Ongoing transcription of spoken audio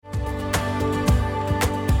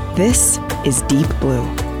This is Deep Blue,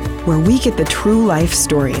 where we get the true life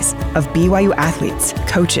stories of BYU athletes,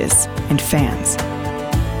 coaches, and fans.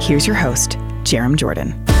 Here's your host, Jarom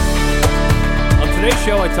Jordan. On today's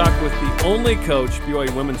show, I talk with the only coach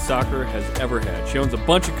BYU women's soccer has ever had. She owns a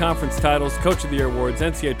bunch of conference titles, Coach of the Year awards,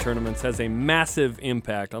 NCAA tournaments, has a massive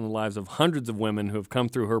impact on the lives of hundreds of women who have come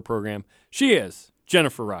through her program. She is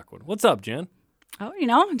Jennifer Rockwood. What's up, Jen? Oh,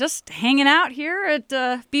 just hanging out here at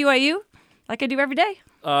BYU like I do every day.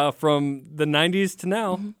 From the 90s to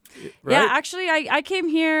now, right? Yeah, actually, I came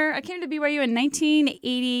to BYU in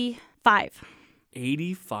 1985.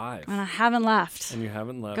 85. And I haven't left. And you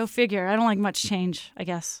haven't left. Go figure. I don't like much change, I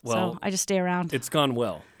guess. Well, so I just stay around. It's gone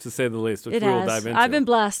well, to say the least, which It we will has. dive into. I've been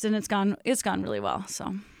blessed, and it's gone really well.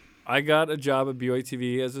 So I got a job at BYU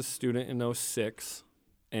TV as a student in 2006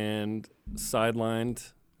 and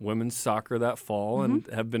sidelined women's soccer that fall and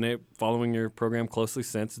have been following your program closely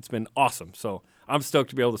since. It's been awesome. So I'm stoked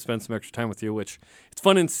to be able to spend some extra time with you, which it's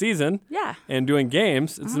fun in season. Yeah. And doing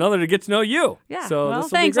games. It's another to get to know you. yeah. So well, this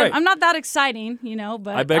will thanks. be great. I'm not that exciting,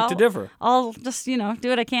 but I beg to differ. I'll just do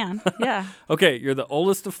what I can. Yeah. Okay, you're the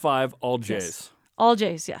oldest of 5 all J's. Yes. All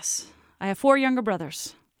J's. Yes. I have 4 younger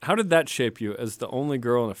brothers. How did that shape you as the only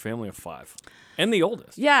girl in a family of 5 and the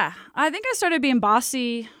oldest? Yeah, I think I started being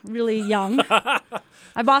bossy really young.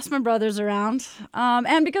 I bossed my brothers around,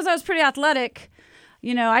 and because I was pretty athletic,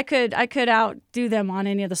 I could outdo them on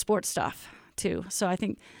any of the sports stuff too. So I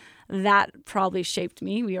think that probably shaped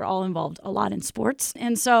me. We are all involved a lot in sports,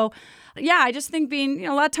 and so yeah, I just think being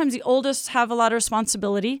a lot of times the oldest have a lot of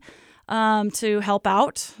responsibility to help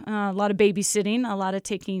out, a lot of babysitting, a lot of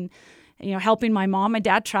taking, helping my mom. My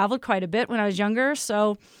dad traveled quite a bit when I was younger,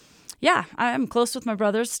 so. Yeah, I'm close with my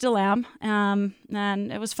brothers, still am,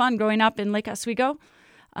 and it was fun growing up in Lake Oswego.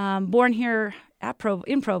 Born here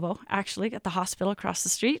in Provo, actually, at the hospital across the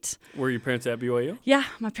street. Were your parents at BYU? Yeah,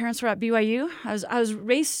 my parents were at BYU. I was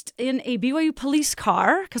raised in a BYU police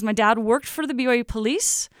car because my dad worked for the BYU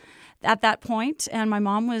police at that point, and my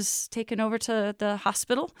mom was taken over to the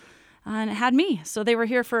hospital, and it had me. So they were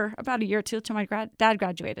here for about a year or two until my dad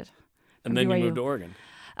graduated. And then BYU. you moved to Oregon.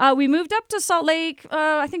 We moved up to Salt Lake,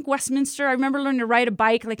 I think Westminster. I remember learning to ride a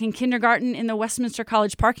bike like in kindergarten in the Westminster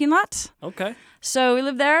College parking lot. Okay. So we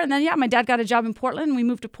lived there. And then, my dad got a job in Portland. We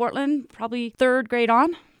moved to Portland probably 3rd grade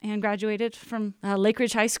on and graduated from Lake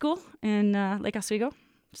Ridge High School in Lake Oswego.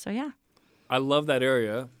 So, yeah. I love that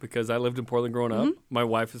area because I lived in Portland growing up. My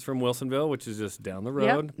wife is from Wilsonville, which is just down the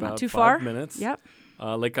road, about not too 5 far. minutes. Yep.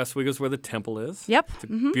 Lake Oswego is where the temple is. Yep. It's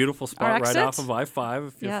a beautiful spot Our right exit. off of I-5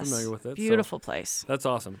 if you're familiar with it. Beautiful So place. that's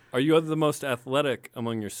awesome. Are you the most athletic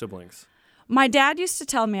among your siblings? My dad used to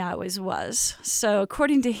tell me I always was. So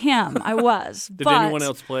according to him, I was. Did anyone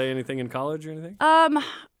else play anything in college or anything?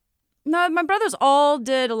 No, my brothers all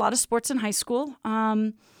did a lot of sports in high school.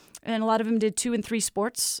 And a lot of them did 2 and 3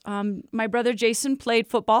 sports. My brother Jason played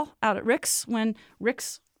football out at Rick's when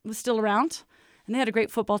Rick's was still around. And they had a great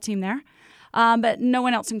football team there. But no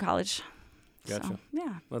one else in college. Gotcha. So,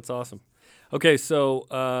 yeah. That's awesome. Okay, so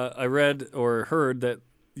I read or heard that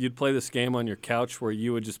you'd play this game on your couch where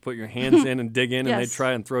you would just put your hands in and dig in and they'd Yes.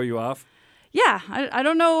 try and throw you off. Yeah, I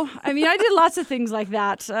don't know. I mean, I did lots of things like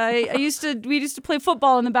that. We used to play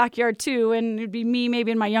football in the backyard too, and it'd be me,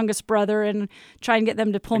 maybe, and my youngest brother, and try and get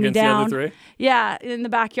them to pull Against me down. the other 3? Yeah, in the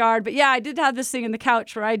backyard. But yeah, I did have this thing in the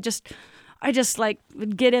couch where I just like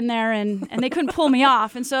would get in there and they couldn't pull me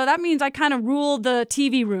off, and so that means I kind of ruled the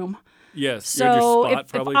TV room. Yes. you had your So spot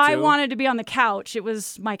if probably I too. wanted to be on the couch, it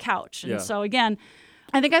was my couch. And Yeah. so again,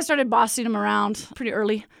 I think I started bossing them around pretty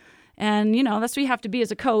early. And, that's what you have to be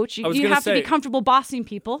as a coach. You gonna have to say- be comfortable bossing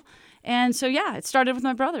people. And so, yeah, it started with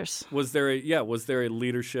my brothers. Was there a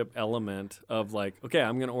leadership element of like, okay,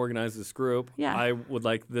 I'm going to organize this group. Yeah. I would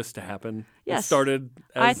like this to happen. Yes. It started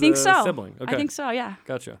as I think a so. sibling. Okay. I think so, yeah.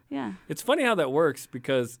 Gotcha. Yeah. It's funny how that works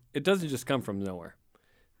because it doesn't just come from nowhere.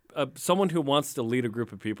 Someone who wants to lead a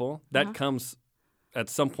group of people, that comes at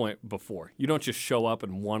some point before. You don't just show up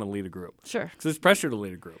and want to lead a group. Sure. Because there's pressure to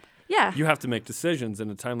lead a group. Yeah. You have to make decisions in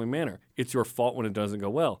a timely manner. It's your fault when it doesn't go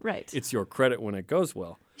well. Right. It's your credit when it goes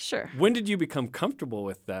well. Sure. When did you become comfortable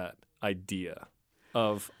with that idea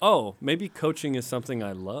of, maybe coaching is something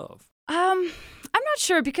I love? I'm not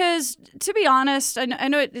sure because, to be honest, I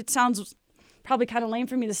know it sounds probably kind of lame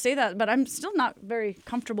for me to say that, but I'm still not very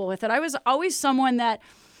comfortable with it. I was always someone that,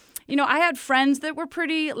 I had friends that were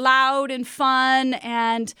pretty loud and fun,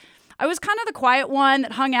 and I was kind of the quiet one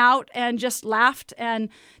that hung out and just laughed and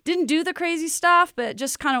didn't do the crazy stuff, but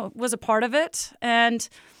just kind of was a part of it. And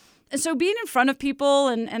so being in front of people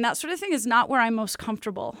and that sort of thing is not where I'm most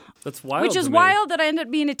comfortable. That's wild. Which is to me. wild that I ended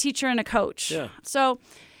up being a teacher and a coach. Yeah. So,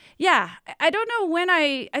 Yeah, I don't know when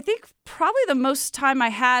I think probably the most time I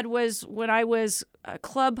had was when I was a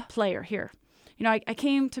club player here. You know, I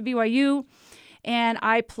came to BYU and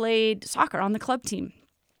I played soccer on the club team.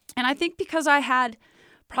 And I think because I had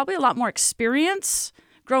probably a lot more experience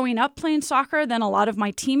growing up playing soccer than a lot of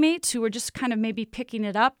my teammates who were just kind of maybe picking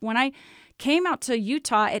it up. When I came out to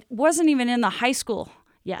Utah, it wasn't even in the high school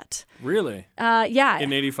yet. Really? Yeah.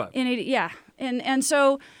 In 85? Yeah. And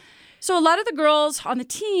so a lot of the girls on the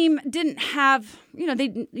team didn't have,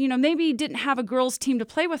 maybe didn't have a girls team to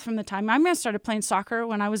play with from the time. I started playing soccer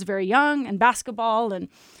when I was very young, and basketball and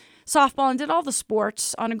softball, and did all the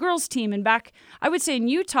sports on a girls team. And back, I would say in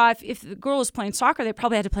Utah, if the girl was playing soccer, they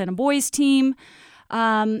probably had to play on a boys team.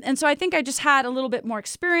 And so I think I just had a little bit more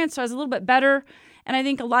experience, so I was a little bit better. And I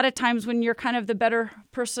think a lot of times when you're kind of the better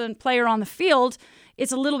player on the field,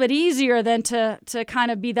 it's a little bit easier than to kind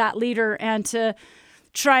of be that leader and to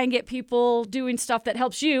try and get people doing stuff that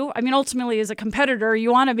helps you. I mean, ultimately, as a competitor,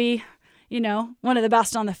 you want to be, one of the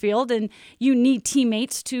best on the field, and you need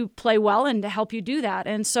teammates to play well and to help you do that.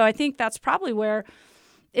 And so I think that's probably where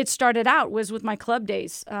it started out, was with my club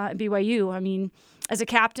days at BYU. I mean, as a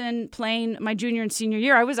captain playing my junior and senior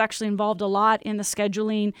year, I was actually involved a lot in the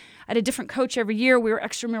scheduling. I had a different coach every year. We were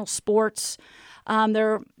extramural sports.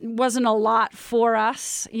 There wasn't a lot for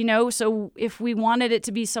us, so if we wanted it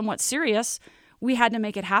to be somewhat serious, we had to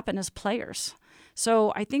make it happen as players.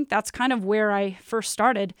 So I think that's kind of where I first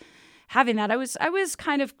started having that. I was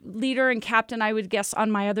kind of leader and captain, I would guess, on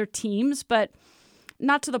my other teams, but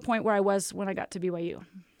not to the point where I was when I got to BYU.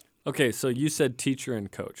 Okay, so you said teacher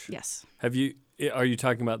and coach. Yes. Are you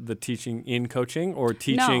talking about the teaching in coaching or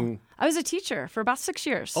teaching? No, I was a teacher for about 6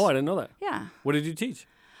 years. Oh, I didn't know that. Yeah. What did you teach?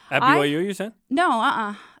 At BYU, you said?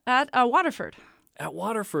 No, at Waterford. At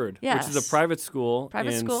Waterford, yes. Which is a private school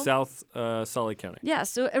in school. South Salt Lake County. Yeah,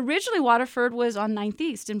 so originally Waterford was on 9th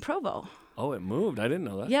East in Provo. Oh, it moved. I didn't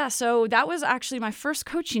know that. Yeah, so that was actually my first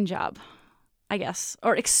coaching job, I guess,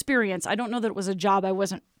 or experience. I don't know that it was a job.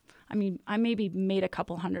 I maybe made a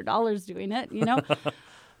couple $100 doing it,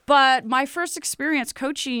 But my first experience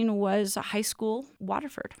coaching was a high school,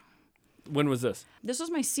 Waterford. When was this? This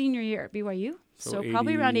was my senior year at BYU, so 80...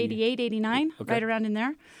 probably around 88, 89, okay. Right around in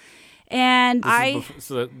there. And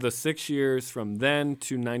so the 6 years from then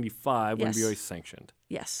to 95 when Yes. BYU sanctioned.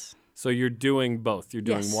 Yes. So you're doing both. You're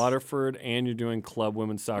doing Yes. Waterford and you're doing club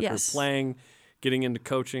women's soccer, Yes. playing, getting into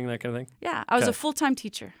coaching, that kind of thing? Yeah, I was Okay. a full-time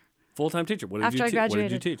teacher. Full-time teacher. What did After you I teach? What did you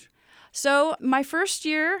graduated. teach? So my first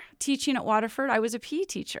year teaching at Waterford, I was a PE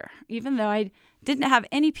teacher, even though I didn't have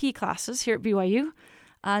any PE classes here at BYU,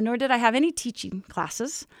 nor did I have any teaching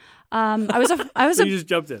classes. You just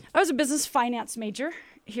jumped in. I was a business finance major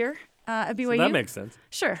here at BYU. So that makes sense.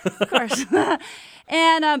 Sure, of course.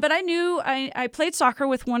 And but I knew I played soccer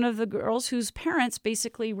with one of the girls whose parents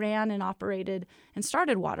basically ran and operated and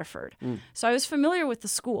started Waterford. So I was familiar with the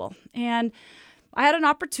school, and I had an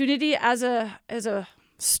opportunity as a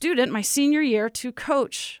student my senior year to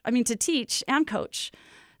teach and coach.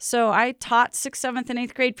 So I taught 6th, 7th, and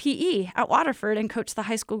 8th grade PE at Waterford and coached the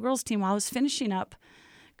high school girls team while I was finishing up,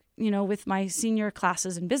 with my senior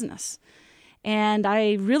classes in business. And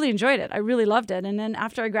I really enjoyed it. I really loved it. And then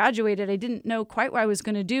after I graduated, I didn't know quite what I was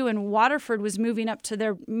going to do. And Waterford was moving up to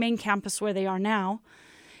their main campus where they are now.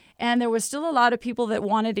 And there was still a lot of people that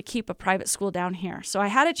wanted to keep a private school down here. So I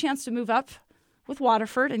had a chance to move up with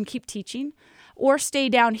Waterford and keep teaching, or stay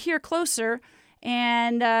down here closer.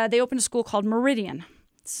 And they opened a school called Meridian.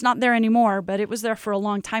 It's not there anymore, but it was there for a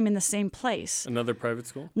long time in the same place. Another private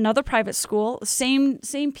school? Another private school. Same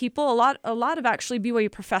people. A lot of actually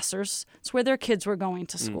BYU professors. It's where their kids were going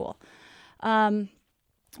to school. And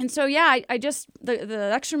so I just the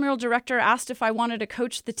extramural director asked if I wanted to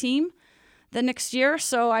coach the team the next year.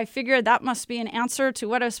 So I figured that must be an answer to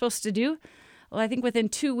what I was supposed to do. Well, I think within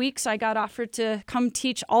 2 weeks I got offered to come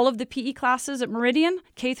teach all of the PE classes at Meridian,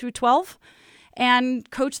 K through 12. And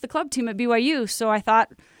coach the club team at BYU. So I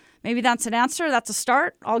thought, maybe that's an answer. That's a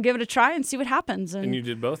start. I'll give it a try and see what happens. And you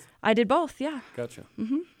did both? I did both, yeah. Gotcha.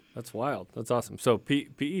 Mm-hmm. That's wild. That's awesome. So PE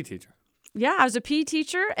teacher. Yeah, I was a PE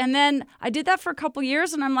teacher. And then I did that for a couple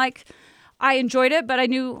years. And I'm like, I enjoyed it, but I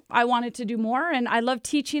knew I wanted to do more. And I loved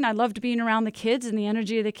teaching. I loved being around the kids and the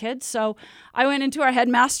energy of the kids. So I went into our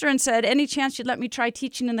headmaster and said, any chance you'd let me try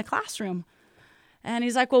teaching in the classroom? And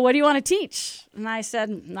he's like, well, what do you want to teach? And I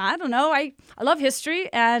said, I don't know. I love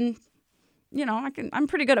history, and, I'm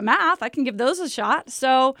pretty good at math. I can give those a shot.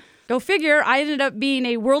 So go figure, I ended up being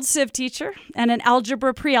a World Civ teacher and an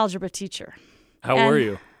pre-algebra teacher. How were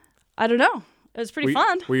you? I don't know. It was pretty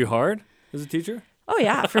fun. Were you hard as a teacher? Oh,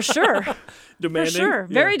 yeah, for sure. Demanding? For sure.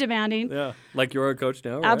 Yeah. Very demanding. Yeah. Like you're a coach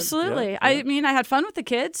now, right? Absolutely. Yeah. I mean, I had fun with the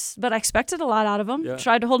kids, but I expected a lot out of them. Yeah.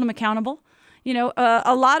 Tried to hold them accountable. You know,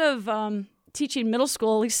 a lot of teaching middle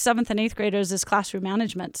school, at least 7th and 8th graders, is classroom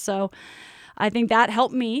management. So I think that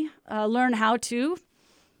helped me learn how to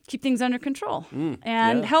keep things under control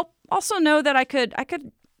and help also know that I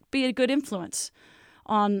could be a good influence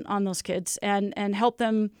on those kids and help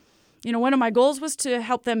them. You know, one of my goals was to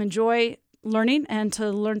help them enjoy learning and to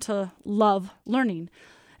learn to love learning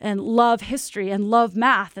and love history and love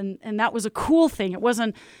math. And that was a cool thing. It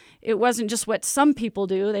wasn't just what some people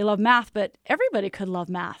do. They love math, but everybody could love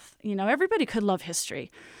math. You know, everybody could love history.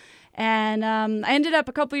 And I ended up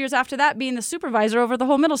a couple years after that being the supervisor over the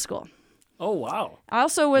whole middle school. Oh, wow. I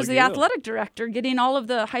also was Look the at you. athletic director, getting all of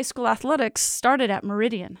the high school athletics started at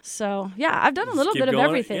Meridian. So, yeah, I've done a little Keep bit of going.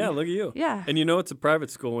 everything. Yeah, look at you. Yeah. And you know it's a private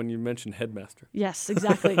school when you mentioned headmaster. Yes,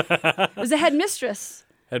 exactly. It was the headmistress.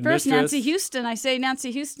 Headmistress. First, Nancy Houston. I say Nancy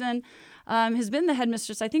Houston has been the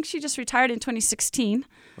headmistress. I think she just retired in 2016.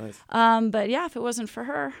 Nice. But yeah, if it wasn't for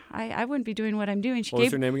her, I wouldn't be doing what I'm doing. She What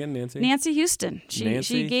was her name again, Nancy? Nancy Houston. Nancy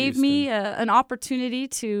She gave me an opportunity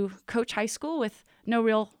to coach high school with no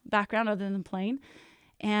real background other than playing,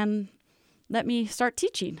 and let me start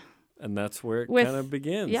teaching. And that's where it With- kind of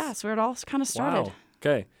begins. Yeah, that's where it all kind of started. Wow.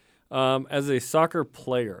 Okay. As a soccer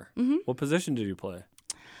player, Mm-hmm. what position did you play?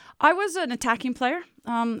 I was an attacking player.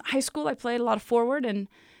 High school, I played a lot of forward, and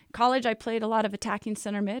college, I played a lot of attacking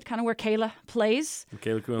center mid, kind of where Kayla plays.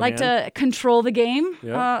 Kayla Cunningham? Like to control the game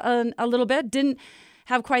Yeah. a little bit. Didn't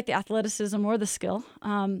have quite the athleticism or the skill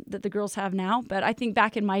that the girls have now. But I think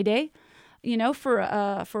back in my day, you know, for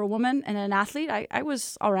a woman and an athlete, I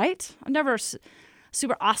was all right. I'm never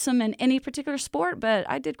super awesome in any particular sport, but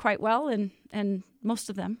I did quite well in most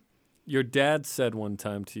of them. Your dad said one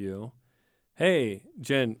time to you, hey,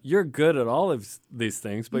 Jen, you're good at all of these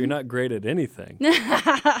things, but you're not great at anything.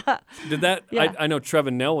 Did that? Yeah. I know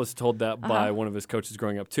Trevin Nell was told that by one of his coaches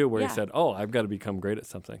growing up too, where Yeah. he said, oh, I've got to become great at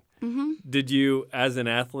something. Did you, as an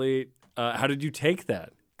athlete, how did you take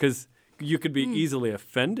that? Because you could be easily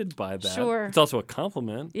offended by that. Sure. It's also a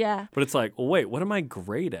compliment. Yeah. But it's like, well, wait, what am I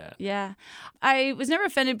great at? Yeah. I was never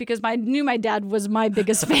offended because I knew my dad was my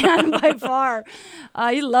biggest fan by far.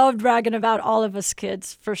 He loved bragging about all of us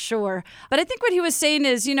kids, for sure. But I think what he was saying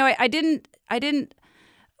is, you know, I didn't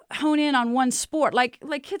hone in on one sport like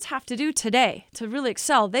kids have to do today to really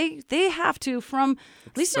excel. They have to, from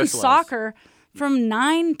at least in Specialize. soccer, from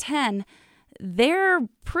 9, 10, they're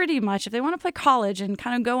pretty much, if they want to play college and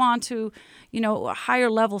kind of go on to, you know, higher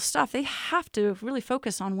level stuff, they have to really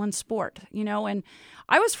focus on one sport, you know. And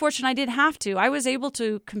I was fortunate I didn't have to. I was able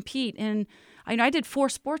to compete in, I did 4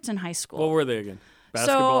 sports in high school. What were they again? So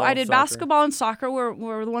Basketball, I did soccer? basketball and soccer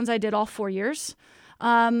were the ones I did all 4 years.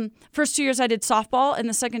 First 2 years I did softball, and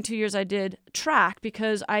the second 2 years I did track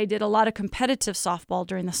because I did a lot of competitive softball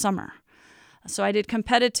during the summer. So I did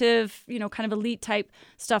competitive, you know, kind of elite type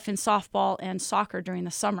stuff in softball and soccer during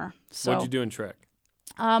the summer. So What'd you do in track?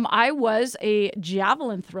 I was a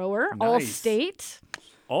javelin thrower, all Nice. state.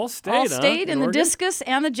 All state, All huh? state in the Oregon? discus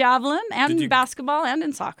and the javelin and Did you- basketball and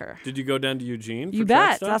in soccer. Did you go down to Eugene for You track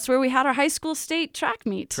bet. stuff? That's where we had our high school state track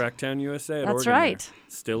meet. Tracktown USA at That's Oregon. right. There.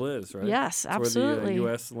 Still is, right? Yes, That's absolutely. where the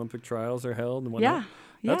U.S. Olympic trials are held and whatnot.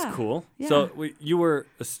 Yeah. That's yeah, cool. Yeah. So you were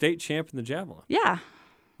a state champ in the javelin. Yeah.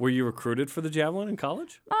 Were you recruited for the javelin in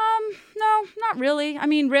college? No, not really. I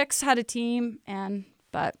mean, Rick's had a team,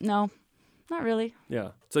 but no, not really.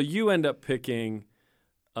 Yeah. So you end up picking.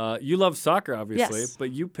 You love soccer, obviously, Yes.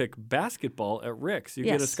 but you pick basketball at Rick's. You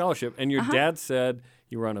get a Yes. scholarship, and your dad said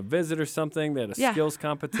you were on a visit or something. They had a Yeah. skills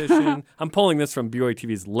competition. I'm pulling this from BYU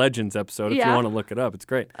TV's Legends episode. If you Yeah. want to look it up, it's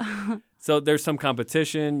great. So there's some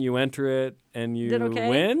competition. You enter it, and you Did okay?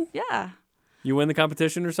 win. Yeah. You win the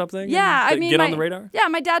competition or something? Yeah, I and mean, get on my- the radar. Yeah,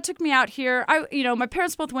 my dad took me out here. My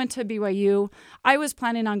parents both went to BYU. I was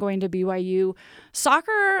planning on going to BYU.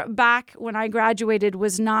 Soccer back when I graduated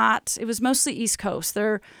was not. It was mostly East Coast.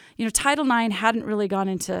 Title IX hadn't really gone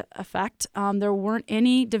into effect. There weren't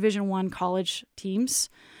any Division I college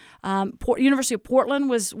teams. University of Portland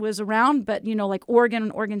was around, but like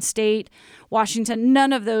Oregon, Oregon State, Washington,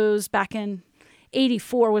 none of those back in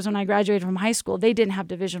 84 was when I graduated from high school. They didn't have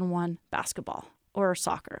Division I basketball or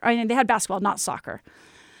soccer. I mean, they had basketball, not soccer.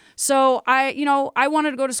 So I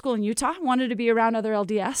wanted to go to school in Utah, wanted to be around other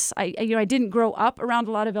LDS. I didn't grow up around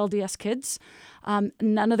a lot of LDS kids.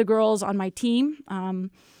 None of the girls on my team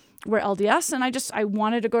were LDS, and I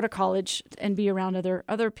wanted to go to college and be around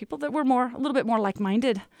other people that were a little bit more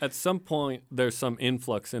like-minded. At some point, there's some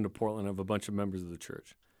influx into Portland of a bunch of members of the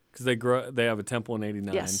church because they have a temple in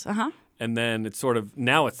 '89. Yes, And then it's sort of,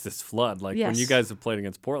 now it's this flood. Like when Yes. you guys have played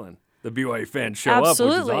against Portland, the BYU fans show up, which is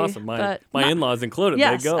Absolutely, awesome. My but in-laws included,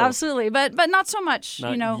 Yes, they go. absolutely, but not so much,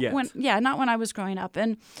 Not yet. not when I was growing up.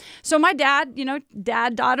 And so my dad,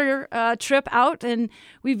 dad-daughter trip out, and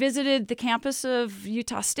we visited the campus of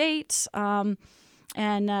Utah State and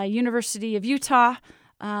University of Utah,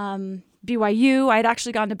 BYU. I'd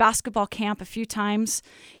actually gone to basketball camp a few times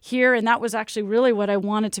here, and that was actually really what I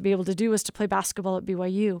wanted to be able to do, was to play basketball at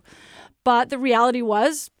BYU. But the reality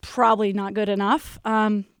was probably not good enough.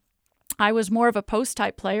 I was more of a post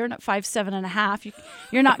type player, and at 5'7.5",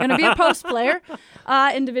 you're not going to be a post player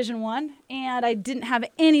in Division I. And I didn't have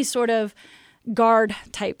any sort of guard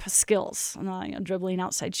type skills, dribbling,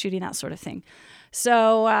 outside shooting, that sort of thing.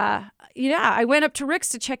 So I went up to Rick's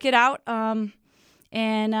to check it out.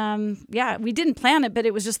 We didn't plan it, but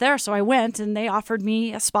it was just there. So I went, and they offered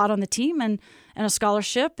me a spot on the team and a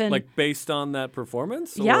scholarship. And Like based on that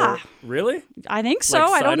performance? Or- Yeah. Really? I think so.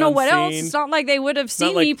 Like I don't know sight what else. unseen? It's not like they would have Not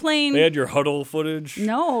seen like me playing. They had your huddle footage.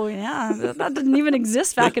 No, yeah, that didn't even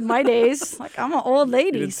exist back in my days. Like, I'm an old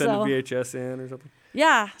lady, You didn't send so a VHS in or something?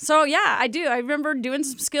 yeah. So yeah, I do. I remember doing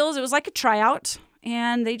some skills. It was like a tryout,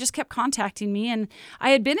 and they just kept contacting me. And I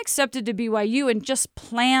had been accepted to BYU and just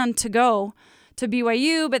planned to go to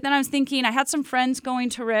BYU, but then I was thinking, I had some friends going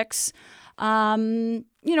to Rick's.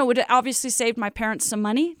 Would have obviously saved my parents some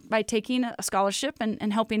money by taking a scholarship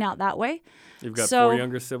and helping out that way. You've got So- 4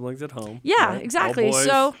 younger siblings at home. Yeah, right? exactly. All boys,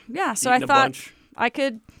 So I eating a thought bunch. I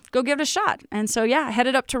could go give it a shot. And so, I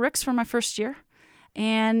headed up to Rick's for my first year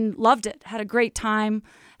and loved it. Had a great time,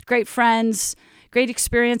 great friends, great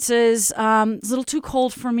experiences. It was a little too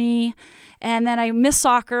cold for me. And then I missed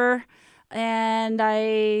soccer. And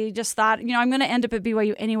I just thought, I'm going to end up at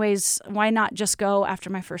BYU anyways. Why not just go after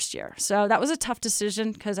my first year? So that was a tough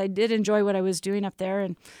decision because I did enjoy what I was doing up there.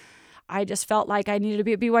 And I just felt like I needed to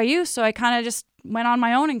be at BYU. So I kind of just went on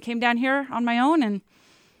my own and came down here on my own, and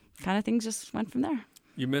kind of things just went from there.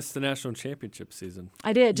 You missed the national championship season.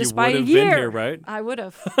 I did, just You by would a have year. been here, right? I would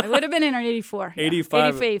have. I would have been in 84. Yeah.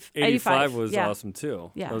 85 was yeah. awesome,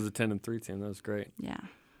 too. Yeah. That was a 10-3 team. That was great. Yeah.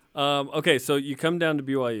 Okay, so you come down to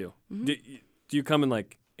BYU. Mm-hmm. Do you come in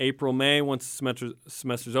like April, May, once the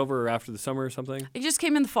semester's over, or after the summer or something? It just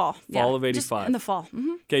came in the fall. Fall of just 85. in the fall.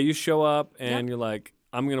 Mm-hmm. Okay, you show up and you're like,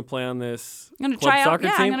 I'm going to play on this I'm going to club try out. soccer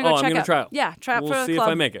Yeah, team. I'm going to go I'm check going out. to try out. Yeah, try out We'll for the see club.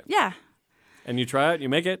 if I make it. Yeah. And you try out, you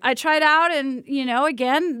make it? I tried out, and,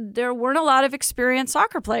 again, there weren't a lot of experienced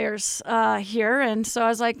soccer players here. And so I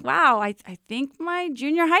was like, wow, I think my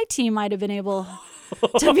junior high team might have been able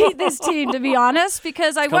to beat this team, to be honest,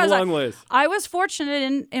 because Come a long ways. I was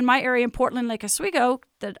fortunate in my area in Portland, Lake Oswego,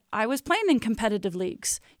 that I was playing in competitive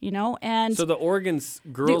leagues, and So the Oregon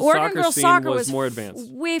girls the Oregon soccer girls scene soccer was more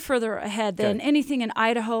advanced. way further ahead than Okay. anything in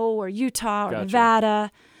Idaho or Utah or Gotcha.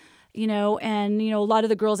 Nevada, and a lot of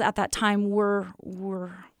the girls at that time were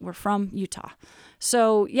from Utah.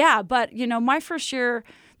 So but my first year,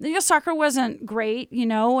 soccer wasn't great,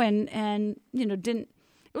 and didn't.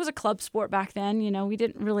 It was a club sport back then. We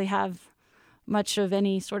didn't really have much of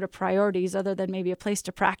any sort of priorities other than maybe a place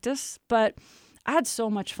to practice. But I had so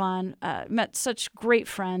much fun, met such great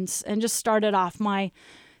friends, and just started off my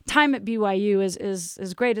time at BYU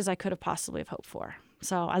as great as I could have possibly have hoped for.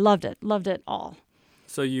 So I loved it all.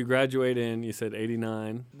 So you graduate in, you said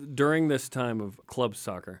 89. During this time of club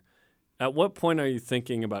soccer, at what point are you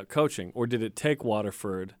thinking about coaching? Or did it take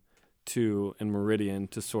Waterford and Meridian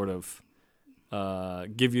to sort of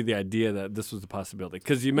give you the idea that this was a possibility?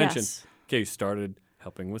 Because you mentioned, Yes. you started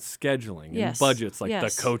helping with scheduling and Yes. budgets, like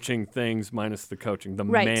Yes. the coaching things minus the coaching, the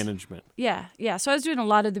Right. management. Yeah. So I was doing a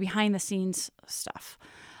lot of the behind-the-scenes stuff.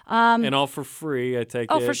 And all for free, I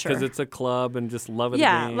take Oh, it. for sure. Because it's a club and just love it.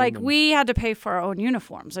 Yeah, and we had to pay for our own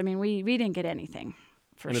uniforms. I mean, we didn't get anything,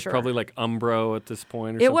 for And it's sure. probably like Umbro at this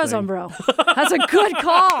point or It something. was Umbro. That's a good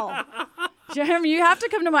call. Jeremy, you have to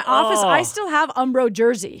come to my office. Oh. I still have Umbro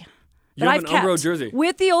jersey. You that have I've an Umbro kept jersey?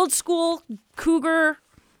 with the old school Cougar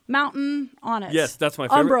Mountain on it. Yes, that's my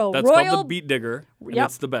favorite. Umbro. That's Royal, called the Beat Digger, and Yep.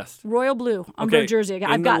 it's the best. Royal Blue Umbro jersey.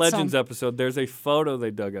 I've in got the Legends some. episode, there's a photo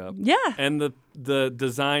they dug up. Yeah. And the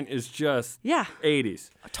design is just Yeah. 80s.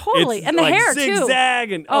 Totally. It's And the like hair, too.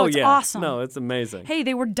 zigzag and Oh, it's yeah. awesome. No, it's amazing. Hey,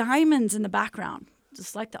 they were diamonds in the background,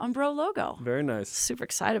 just like the Umbro logo. Very nice. Super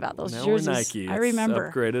excited about those Now jerseys. we're Nike. I It's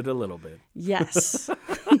remember. upgraded a little bit. Yes.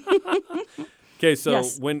 Okay, so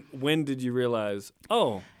Yes. when did you realize?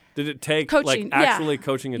 Oh, did it take Coaching, like actually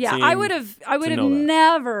coaching a yeah, team? I would have know that?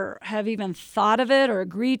 never have even thought of it or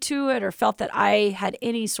agreed to it or felt that I had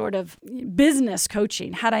any sort of business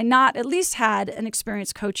coaching had I not at least had an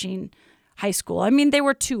experience coaching high school. I mean, they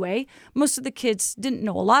were 2A. Most of the kids didn't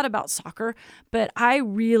know a lot about soccer, but I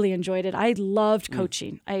really enjoyed it. I loved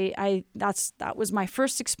coaching. That was my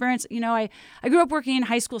first experience. You know, I grew up working in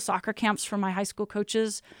high school soccer camps for my high school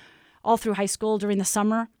coaches all through high school during the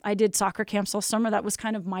summer. I did soccer camps all summer. That was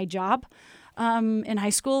kind of my job in high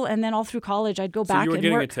school. And then all through college, I'd go back and work. So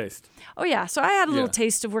you were getting a taste. Oh, yeah. So I had a little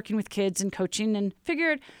taste of working with kids and coaching, and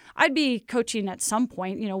figured I'd be coaching at some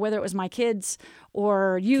point, you know, whether it was my kids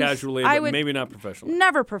or youth. Casually, but maybe not professionally.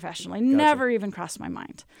 Never professionally. Gotcha. Never even crossed my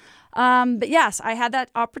mind. But yes, I had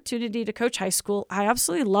that opportunity to coach high school. I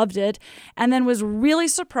absolutely loved it, and then was really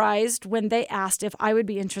surprised when they asked if I would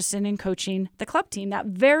be interested in coaching the club team that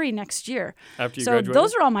very next year. After you So graduated?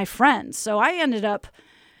 those are all my friends. So I ended up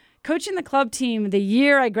coaching the club team the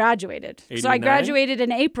year I graduated. 89? So I graduated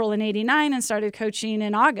in April in 89 and started coaching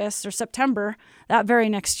in August or September that very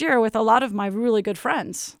next year with a lot of my really good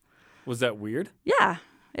friends. Was that weird? Yeah,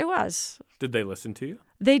 it was. Did they listen to you?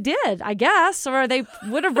 They did, I guess, or they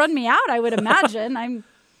would have run me out, I would imagine.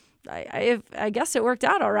 I guess it worked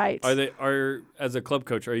out all right. As a club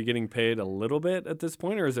coach, are you getting paid a little bit at this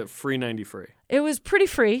point, or is it free 90 free? It was pretty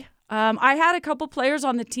free. I had a couple players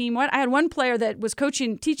on the team. I had one player that was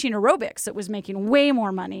teaching aerobics that was making way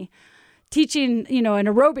more money teaching, you know, an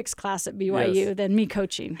aerobics class at BYU than me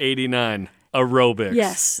coaching. 89 aerobics.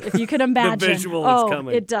 Yes, if you could imagine. The visual is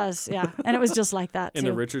coming. It does, yeah. And it was just like that, In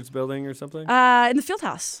too. the Richards building or something? In the field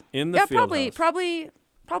house. In the field house.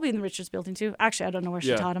 Probably in the Richards building, too. Actually, I don't know where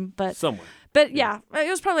she taught him. But somewhere. But, yeah, it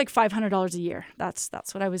was probably like $500 a year. That's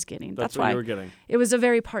what I was getting. That's what you were getting. It was a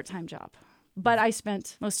very part-time job. But I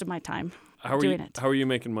spent most of my time doing it. How are you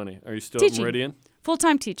making money? Are you still Teaching. at Meridian?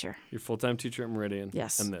 Full-time teacher. You're full-time teacher at Meridian?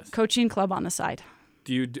 Yes. And this? Coaching club on the side.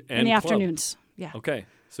 In the afternoons. Yeah. Okay.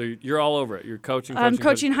 So you're all over it. You're coaching. I'm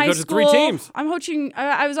coaching high school. You go to 3 teams. I'm coaching.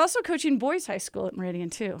 I was also coaching boys high school at Meridian,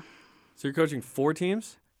 too. So you're coaching 4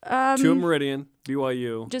 teams? 2 at Meridian,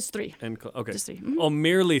 BYU. Just 3. Okay. Just 3. Mm-hmm. Oh,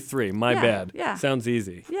 merely 3. My bad. Yeah. Sounds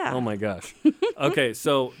easy. Yeah. Oh, my gosh. Okay,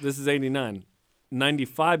 so this is 89.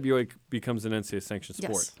 95, BYU becomes an NCAA sanctioned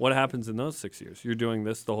sport. Yes. What happens in those 6 years? You're doing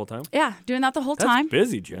this the whole time? Yeah, doing that the whole That's time.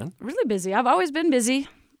 busy, Jen. Really busy. I've always been busy.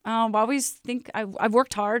 I always think I've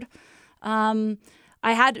worked hard.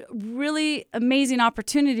 I had really amazing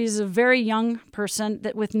opportunities as a very young person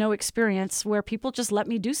with no experience where people just let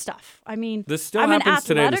me do stuff. I mean, this still I'm happens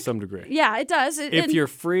today to some degree. Yeah, it does. If you're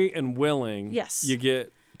free and willing, yes, you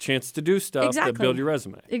get a chance to do stuff that build your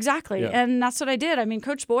resume. Exactly. Yeah. And that's what I did. I mean,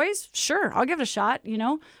 coach boys, sure, I'll give it a shot, you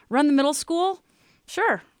know. Run the middle school,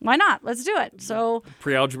 sure, why not? Let's do it. So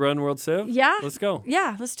pre-algebra and World Civ? Yeah. Let's go.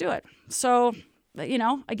 Yeah, let's do it. So, you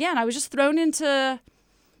know, again, I was just thrown into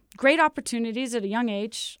great opportunities at a young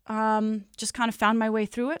age. Just kind of found my way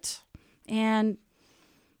through it. And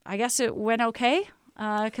I guess it went okay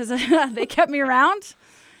because they kept me around.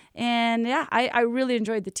 And, yeah, I really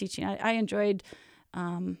enjoyed the teaching. I enjoyed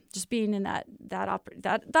just being in that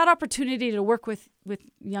opportunity to work with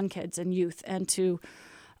young kids and youth and to,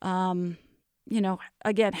 you know,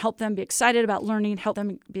 again, help them be excited about learning, help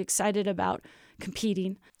them be excited about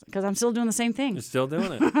competing, because I'm still doing the same thing. You're still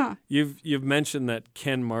doing it. You've mentioned that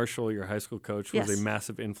Ken Marshall, your high school coach, was a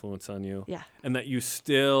massive influence on you. Yeah. And that you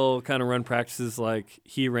still kind of run practices like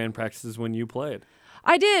he ran practices when you played.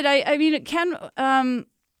 I did. I mean, Ken,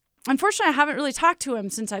 unfortunately, I haven't really talked to him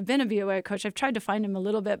since I've been a BYU coach. I've tried to find him a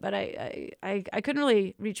little bit, but I couldn't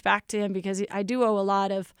really reach back to him because I do owe a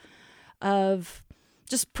lot of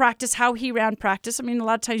just practice, how he ran practice. I mean, a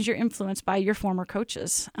lot of times you're influenced by your former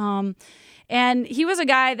coaches. And he was a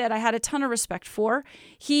guy that I had a ton of respect for.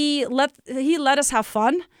 He let us have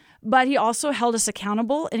fun, but he also held us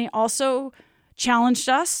accountable, and he also challenged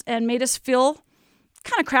us and made us feel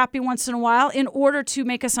kind of crappy once in a while in order to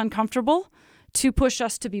make us uncomfortable, to push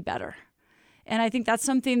us to be better. And I think that's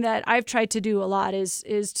something that I've tried to do a lot is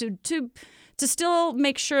to still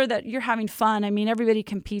make sure that you're having fun. I mean, everybody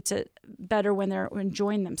competes it better when they're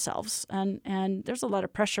enjoying themselves, and there's a lot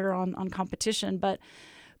of pressure on competition, but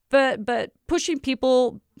pushing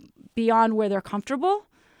people beyond where they're comfortable,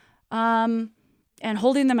 and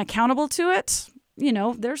holding them accountable to it. You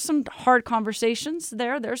know, there's some hard conversations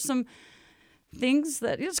there. There's some things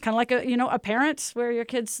that it's kind of like a parent where your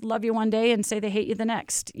kids love you one day and say they hate you the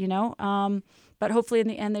next. You know, but hopefully in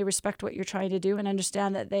the end they respect what you're trying to do and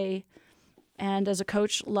understand that and as a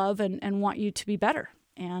coach love and want you to be better.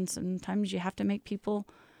 And sometimes you have to make people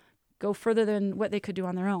go further than what they could do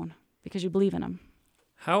on their own because you believe in them.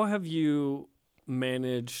 How have you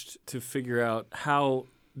managed to figure out how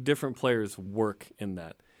different players work in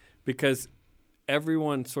that? Because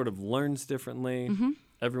everyone sort of learns differently. Mm-hmm.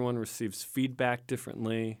 Everyone receives feedback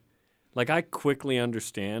differently. Like, I quickly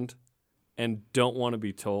understand and don't want to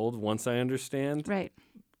be told once I understand Right.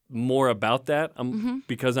 more about that.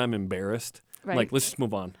 Because I'm embarrassed. Right. Like, let's just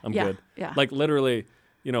move on. I'm Yeah, good. yeah. Like literally,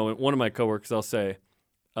 one of my coworkers, I'll say,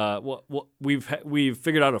 we've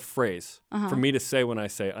figured out a phrase for me to say when I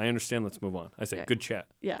say, I understand, let's move on. I say, good chat.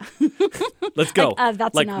 Yeah. Let's go.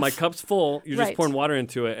 That's like enough. my cup's full. You're just Right. pouring water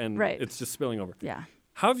into it, and Right. it's just spilling over. Yeah.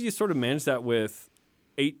 How have you sort of managed that with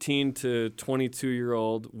 18 to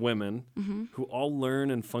 22-year-old women who all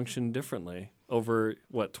learn and function differently over,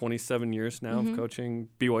 27 years now of coaching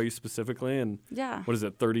BYU specifically? And Yeah. what is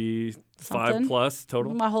it, 35 Something. plus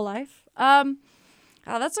total? My whole life.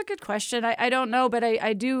 That's a good question. I don't know, but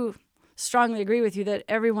I do strongly agree with you that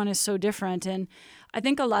everyone is so different. And I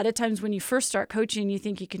think a lot of times when you first start coaching, you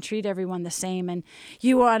think you can treat everyone the same. And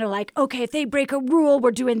you want to okay, if they break a rule,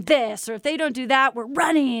 we're doing this. Or if they don't do that, we're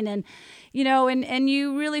running. And, and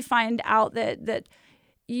you really find out that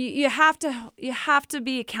you have to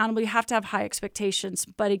be accountable. You have to have high expectations.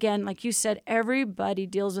 But again, like you said, everybody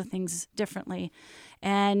deals with things differently.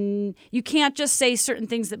 And you can't just say certain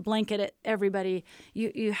things that blanket at everybody.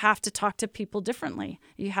 You have to talk to people differently.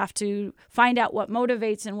 You have to find out what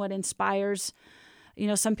motivates and what inspires.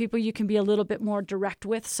 Some people you can be a little bit more direct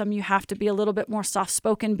with. Some you have to be a little bit more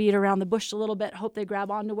soft-spoken, beat around the bush a little bit, hope they grab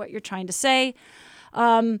onto what you're trying to say.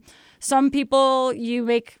 Some people you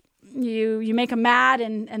make them mad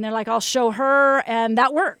and they're like, I'll show her, and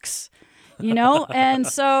that works. And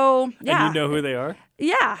so, yeah. And you know who they are?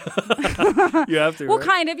 Yeah. You have to. Well, right?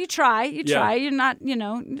 kind of. You try. You Yeah. try. You're not, you're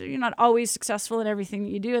not always successful in everything that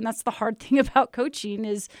you do. And that's the hard thing about coaching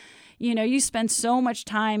is, you spend so much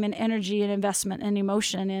time and energy and investment and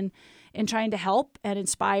emotion in trying to help and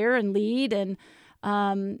inspire and lead and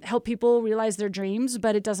help people realize their dreams,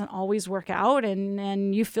 but it doesn't always work out.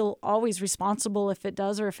 And you feel always responsible if it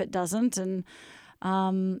does or if it doesn't. And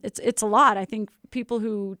it's a lot. I think people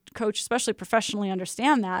who coach, especially professionally,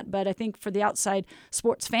 understand that. But I think for the outside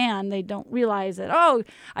sports fan, they don't realize that,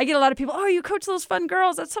 I get a lot of people, you coach those fun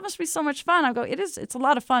girls. That must be so much fun. I go, it's a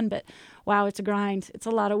lot of fun, but wow, it's a grind. It's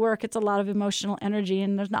a lot of work. It's a lot of emotional energy,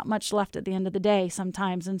 and there's not much left at the end of the day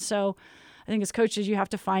sometimes. And so I think as coaches, you have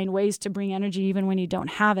to find ways to bring energy even when you don't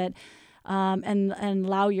have it, and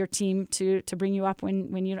allow your team to bring you up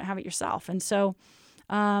when you don't have it yourself. And so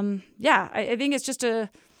I think it's just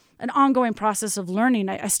an ongoing process of learning.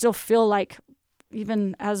 I still feel like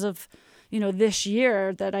even as of, this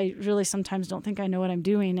year that I really sometimes don't think I know what I'm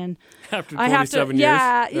doing. And After 27 I have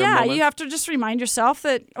to, years? you have to just remind yourself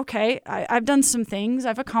that, okay, I've done some things.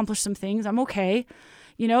 I've accomplished some things. I'm okay.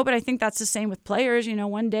 But I think that's the same with players.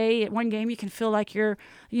 One day at one game you can feel like you're,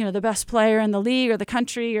 the best player in the league or the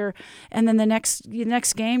country, and then the next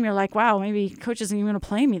game you're like, wow, maybe coach isn't even going to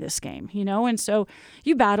play me this game, And so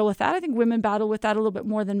you battle with that. I think women battle with that a little bit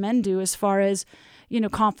more than men do as far as,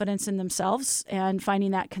 confidence in themselves and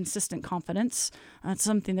finding that consistent confidence. It's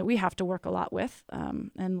something that we have to work a lot with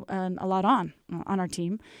and a lot on our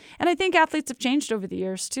team. And I think athletes have changed over the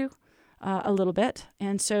years too. A little bit.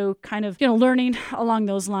 And so kind of, learning along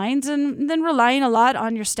those lines and then relying a lot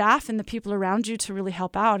on your staff and the people around you to really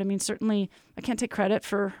help out. I mean, certainly I can't take credit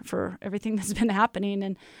for everything that's been happening.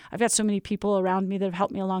 And I've got so many people around me that have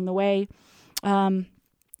helped me along the way.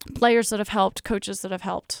 Players that have helped, coaches that have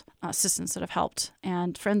helped, assistants that have helped,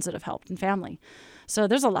 and friends that have helped, and family. So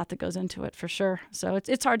there's a lot that goes into it for sure. So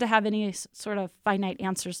it's hard to have any sort of finite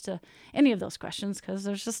answers to any of those questions because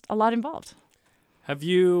there's just a lot involved. Have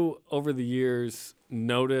you, over the years,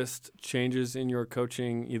 noticed changes in your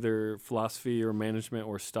coaching, either philosophy or management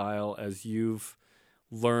or style, as you've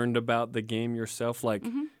learned about the game yourself? Like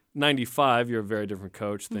 95, you're a very different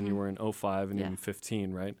coach than you were in 05 and even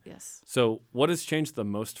 15, right? Yes. So what has changed the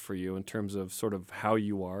most for you in terms of sort of how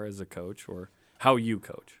you are as a coach or how you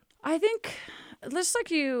coach? I think just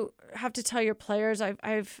like you have to tell your players,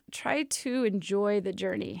 I've tried to enjoy the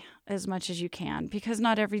journey as much as you can because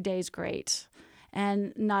not every day is great.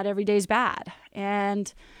 And not every day is bad.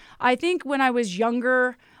 And I think when I was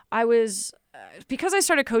younger, because I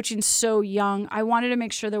started coaching so young, I wanted to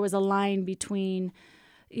make sure there was a line between,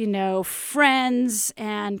 friends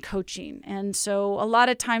and coaching. And so a lot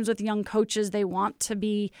of times with young coaches, they want to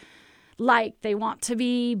be they want to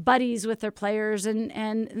be buddies with their players,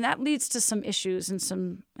 and that leads to some issues and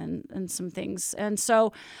some things. And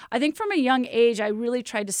so I think from a young age, I really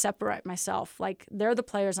tried to separate myself. Like they're the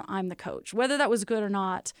players and I'm the coach. Whether that was good or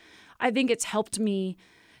not, I think it's helped me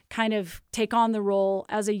kind of take on the role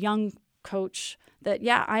as a young coach that,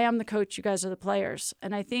 I am the coach, you guys are the players.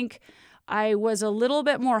 And I think I was a little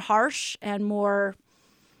bit more harsh and more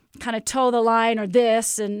kind of toe the line or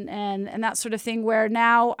this and that sort of thing, where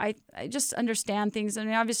now I just understand things. I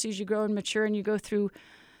mean, obviously as you grow and mature and you go through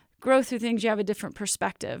grow through things, you have a different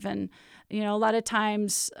perspective. And, a lot of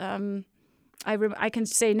times I can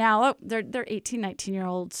say now, oh, they're 18,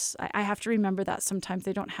 19-year-olds. I have to remember that sometimes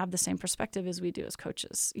they don't have the same perspective as we do as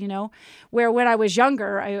coaches, where when I was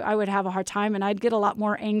younger, I would have a hard time and I'd get a lot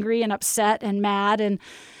more angry and upset and mad and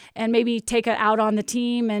maybe take it out on the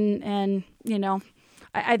team. And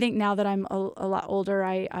I think now that I'm a lot older,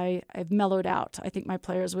 I've mellowed out. I think my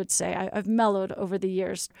players would say I've mellowed over the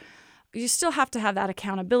years. You still have to have that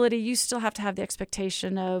accountability. You still have to have the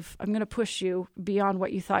expectation of, I'm going to push you beyond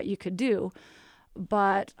what you thought you could do,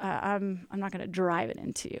 but I'm not going to drive it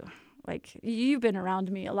into you. Like, you've been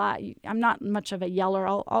around me a lot. I'm not much of a yeller.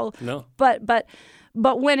 No. But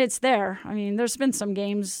when it's there, I mean, there's been some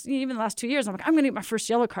games, even the last 2 years, I'm like, I'm going to get my first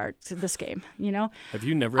yellow card to this game, Have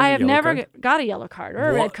you never I had have a yellow never card? got a yellow card or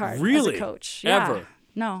a red card Really? as a coach. Yeah. Ever?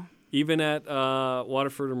 No. Even at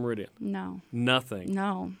Waterford or Meridian? No. Nothing.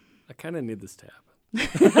 No. I kind of need this to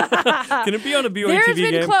happen. Can it be on a BYU There's TV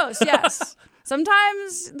been game? close, yes.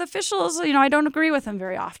 Sometimes the officials, I don't agree with them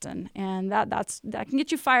very often, and that can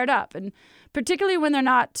get you fired up, and particularly when they're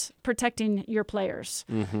not protecting your players.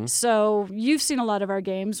 Mm-hmm. So you've seen a lot of our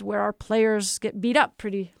games where our players get beat up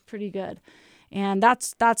pretty good, and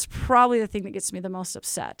that's probably the thing that gets me the most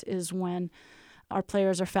upset is when our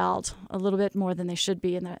players are fouled a little bit more than they should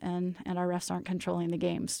be, and our refs aren't controlling the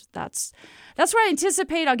games. That's where I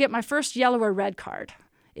anticipate I'll get my first yellow or red card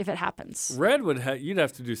if it happens. Red you'd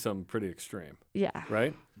have to do something pretty extreme. Yeah.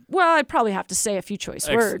 Right? Well, I'd probably have to say a few choice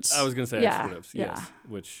words. I was going to say Yeah, expletives, yeah. yes.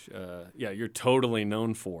 Which, you're totally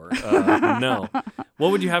known for. No.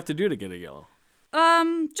 What would you have to do to get a yellow?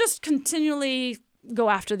 Just continually go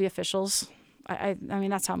after the officials. I mean,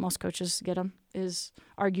 that's how most coaches get them, is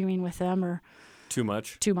arguing with them or Too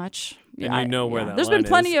much? too much. And you know where that There's line been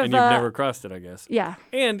plenty is, of and you've never crossed it, I guess. Yeah.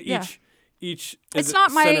 And Yeah. each It's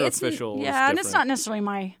not my center it's official is yeah, and it's different. not necessarily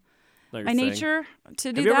my Not your my thing. nature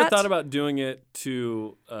to do Have you that. ever thought about doing it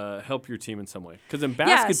to help your team in some way? Because in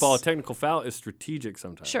basketball, Yes. a technical foul is strategic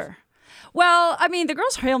sometimes. Sure. Well, I mean, the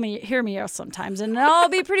girls hear me out sometimes, and I'll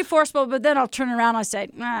be pretty forceful, but then I'll turn around and I say,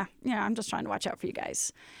 I'm just trying to watch out for you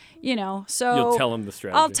guys. So You'll tell them the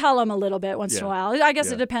strategy. I'll tell them a little bit once in a Yeah. while. I guess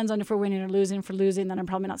Yeah. it depends on if we're winning or losing. If we're losing, then I'm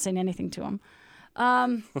probably not saying anything to them.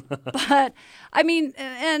 But I mean,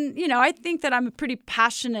 and I think that I'm a pretty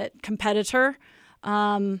passionate competitor.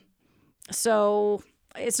 So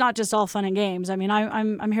it's not just all fun and games. I mean,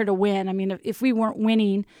 I'm here to win. I mean, if we weren't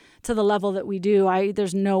winning to the level that we do,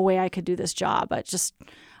 there's no way I could do this job.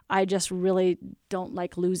 I just really don't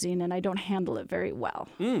like losing, and I don't handle it very well.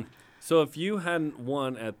 So if you hadn't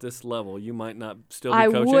won at this level, you might not still be I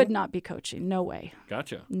coaching? would not be coaching. No way.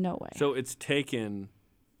 Gotcha. No way. So it's taken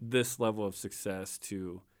this level of success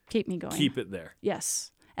to Keep me going. keep it there.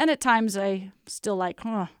 Yes. And at times I still I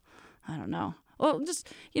don't know. Well, just,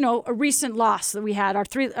 a recent loss that we had, our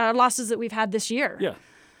three losses that we've had this year. Yeah.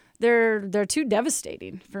 They're too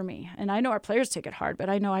devastating for me. And I know our players take it hard, but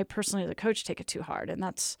I know I personally as a coach take it too hard. And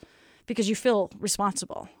that's because you feel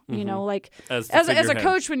responsible, like As the as a figurehead.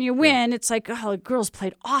 coach, when you win, it's like, oh, the girls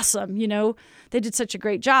played awesome. They did such a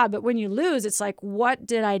great job. But when you lose, it's like, what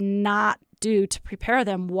did I not do to prepare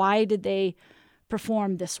them? Why did they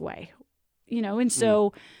perform this way? And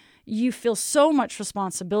so you feel so much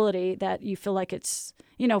responsibility that you feel like it's,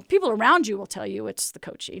 people around you will tell you it's the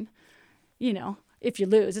coaching, if you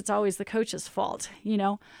lose, it's always the coach's fault,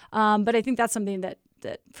 But I think that's something that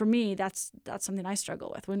for me, that's something I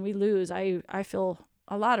struggle with. When we lose, I feel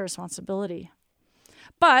a lot of responsibility.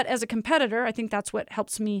 But as a competitor, I think that's what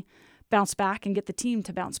helps me bounce back and get the team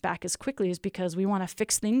to bounce back as quickly, is because we want to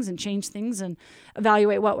fix things and change things and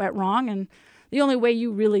evaluate what went wrong. And the only way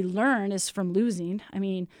you really learn is from losing. I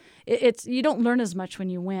mean, you don't learn as much when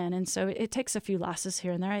you win. And so it takes a few losses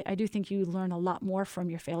here and there. I do think you learn a lot more from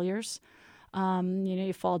your failures.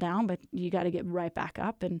 You fall down, but you got to get right back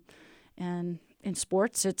up. And in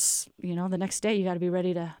sports, it's, the next day you got to be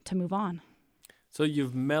ready to move on. So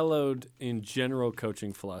you've mellowed in general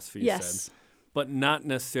coaching philosophy, you Yes. said, but not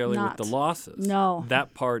necessarily Not. with the losses. No.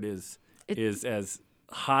 That part is as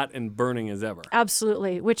hot and burning as ever.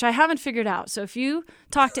 Absolutely, which I haven't figured out. So if you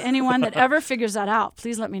talk to anyone that ever figures that out,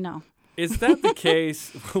 please let me know. Is that the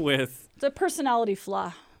case with, It's a personality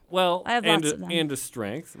flaw. well, I have and, lots of them. and a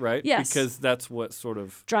strength, right? Yes. Because that's what sort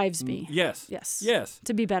of Drives me. Yes. Yes. Yes.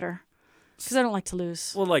 To be better. Because I don't like to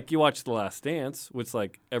lose. Well, like you watch The Last Dance, which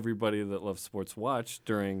like everybody that loves sports watched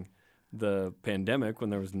during the pandemic when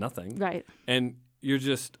there was nothing. Right. And you're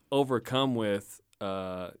just overcome with,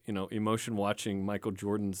 emotion watching Michael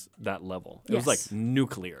Jordan's that level. It was like Yes.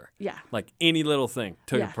 nuclear. Yeah. Like any little thing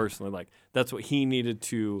took Yeah. it personally. Like that's what he needed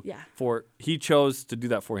to, Yeah. he chose to do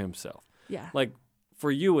that for himself. Yeah. Like for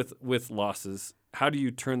you with losses, how do you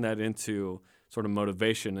turn that into sort of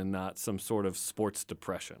motivation and not some sort of sports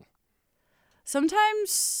depression?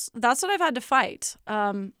 Sometimes that's what I've had to fight,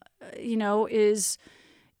 is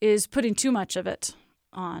putting too much of it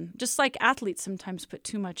on. Just like athletes sometimes put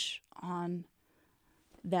too much on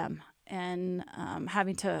them and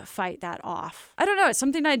having to fight that off. I don't know. It's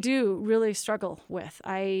something I do really struggle with.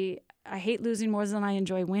 I hate losing more than I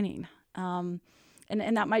enjoy winning.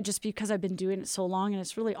 And that might just be because I've been doing it so long and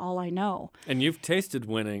it's really all I know. And you've tasted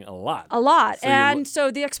winning a lot. A lot. So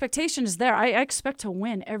so the expectation is there. I expect to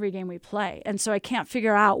win every game we play. And so I can't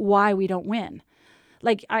figure out why we don't win.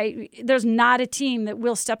 Like, there's not a team that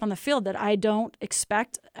will step on the field that I don't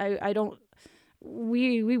expect.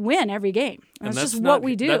 We win every game. And that's just what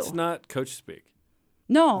we do. That's not coach speak.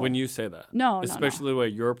 No. When you say that. No, especially the way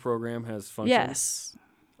your program has functioned. Yes.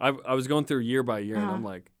 I was going through year by year, and I'm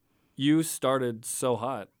like, you started so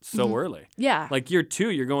hot so early. Yeah. Like year 2,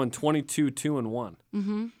 you're going 22-2-1.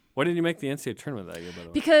 Mm-hmm. Why didn't you make the NCAA tournament that year, by the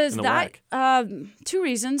way? Because two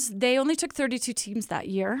reasons. They only took 32 teams that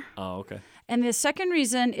year. Oh, okay. And the second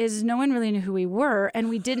reason is no one really knew who we were, and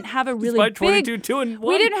we didn't have a really big 22-2-1.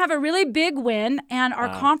 We didn't have a really big win, and our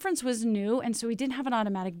conference was new, and so we didn't have an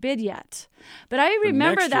automatic bid yet. But I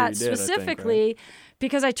remember that specifically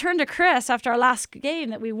because I turned to Chris after our last game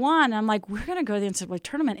that we won, and I'm like, we're going to go to the NCAA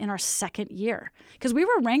tournament in our second year. Because we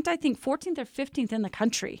were ranked, I think, 14th or 15th in the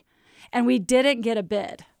country, and we didn't get a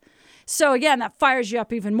bid. So, again, that fires you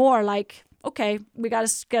up even more, like, okay, we got to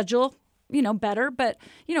schedule, better. But,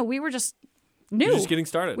 we were just new. You're just getting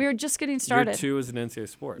started. We were just getting started. Year 2 is an NCAA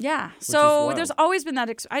sport. Yeah. So there's always been that.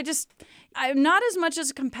 I'm not as much as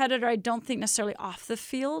a competitor, I don't think necessarily off the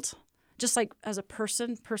field. Just like as a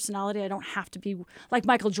personality, I don't have to be like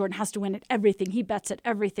Michael Jordan has to win at everything. He bets at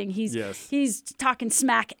everything. He's talking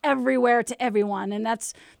smack everywhere to everyone, and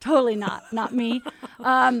that's totally not me.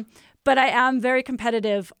 But I am very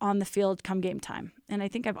competitive on the field come game time, and I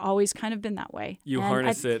think I've always kind of been that way. You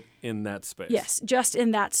harness it in that space. Yes, just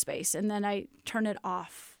in that space, and then I turn it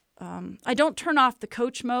off. I don't turn off the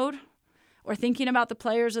coach mode or thinking about the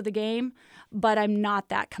players of the game, but I'm not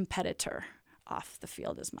that competitor off the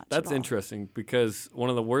field as much. That's interesting because one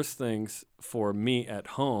of the worst things for me at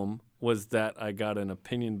home was that I got an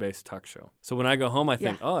opinion-based talk show. So when I go home, I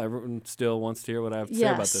think, everyone still wants to hear what I have to say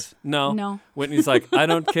about this. No. Whitney's like, I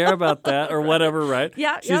don't care about that or whatever, right?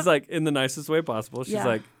 Yeah. She's like, in the nicest way possible. She's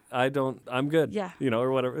like, I'm good. Yeah. Or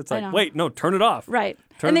whatever. It's like, wait, no, turn it off. Right.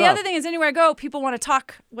 And the other thing is anywhere I go, people want to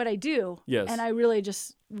talk what I do. Yes. And I really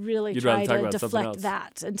just You'd try rather to talk deflect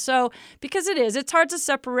that. And so, because it's hard to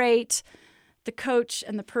separate the coach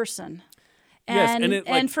and the person. And, yes,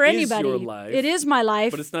 and for anybody, your life, it is my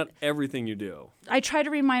life. But it's not everything you do. I try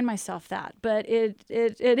to remind myself that, but it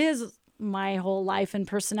is my whole life and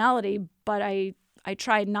personality. But I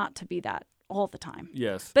try not to be that all the time.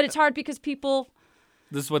 Yes. But it's hard because people.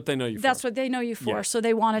 This is what they know you for. That's what they know you for. Yes. So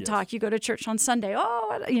they want to talk. You go to church on Sunday.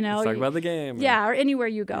 Let's talk about the game. Yeah, or anywhere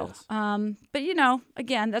you go. Yes. But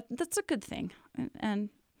again, that's a good thing, and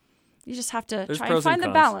you just have to try and find the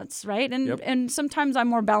balance, right? And sometimes I'm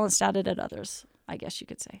more balanced at it at others, I guess you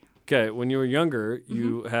could say. Okay, when you were younger,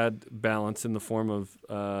 you had balance in the form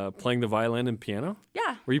of playing the violin and piano?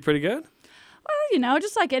 Yeah. Were you pretty good? Well,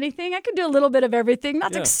 just like anything, I could do a little bit of everything.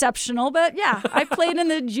 Not exceptional, but yeah. I played in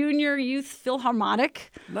the Junior Youth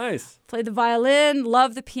Philharmonic. Nice. Played the violin,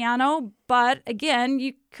 love the piano, but again,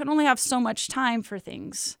 you can only have so much time for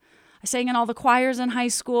things. I sang in all the choirs in high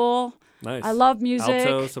school. Nice. I love music.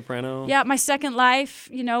 Alto, soprano. Yeah, my second life,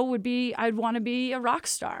 would be I'd want to be a rock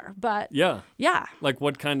star. But yeah. Like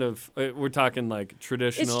what kind of? We're talking like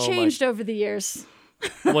traditional. It's changed over the years.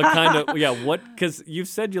 What kind of? Yeah. What? Because you've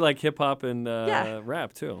said you like hip hop and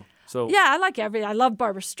rap too. So yeah, I like everything. I love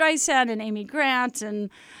Barbra Streisand and Amy Grant,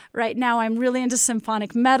 and right now I'm really into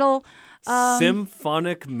symphonic metal.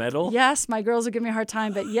 Symphonic metal? Yes, my girls will give me a hard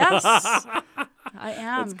time, but yes. I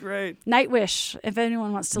am. That's great. Nightwish, if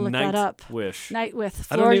anyone wants to look that up.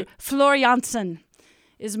 Nightwish. Flor Jansen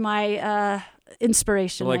is my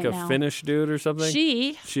inspiration like right now. Like a Finnish dude or something?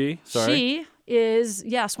 She is,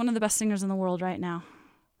 one of the best singers in the world right now.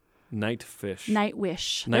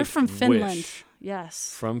 Nightwish. They're from Finland.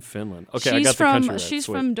 Yes. From Finland. Okay, I got the country right. She's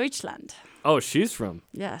from Deutschland. Oh, she's from?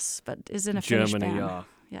 Yes, but is in a Finnish band. Germany,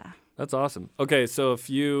 yeah. That's awesome. Okay, so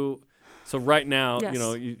So right now, yes.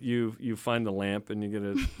 you find the lamp and you get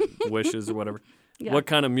a wishes or whatever. Yeah. What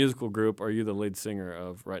kind of musical group are you the lead singer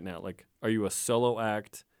of right now? Like, are you a solo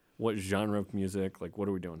act? What genre of music? Like, what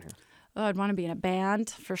are we doing here? Oh, I'd want to be in a band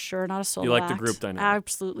for sure, not a solo act. You like the group dynamic?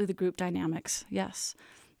 Absolutely, the group dynamics. Yes.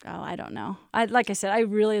 Oh, I don't know. Like I said, I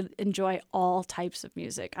really enjoy all types of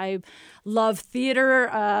music. I love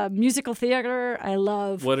theater, musical theater. I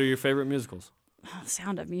love What are your favorite musicals?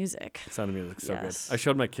 Sound of Music. Sound of Music, so Yes. good. I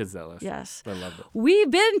showed my kids that last Yes. year. I loved it. We've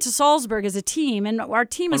been to Salzburg as a team, and our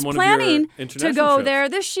team is On one of your planning to international go trips. there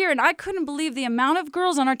this year. And I couldn't believe the amount of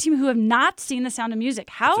girls on our team who have not seen The Sound of Music.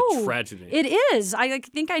 How It's a tragedy. It is. I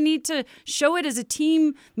think I need to show it as a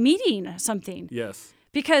team meeting or something. Yes.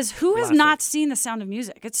 Because who has Classic. not seen The Sound of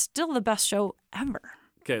Music? It's still the best show ever.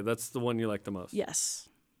 Okay, that's the one you like the most. Yes.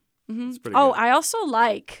 It's pretty Oh, good. I also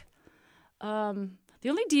like the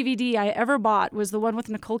only DVD I ever bought was the one with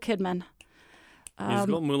Nicole Kidman.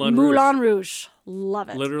 Musical Moulin Rouge. Moulin Rouge. Love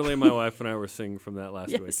it. Literally, my wife and I were singing from that last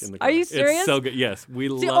Yes. week in the Are car. you serious? It's so good. Yes, we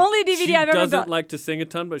love. the only DVD she I've ever doesn't bought. like to sing a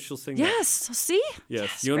ton, but she'll sing. that. Yes. See?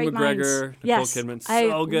 Yes. Ewan great McGregor, minds. Nicole Yes. Kidman, I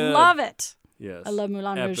so good. love it. Yes. I love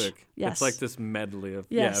Moulin Rouge. Epic. Yes. It's like this medley of.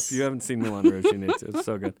 Yes. Yeah. If you haven't seen Moulin Rouge, you need to. It's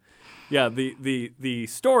so good. Yeah. The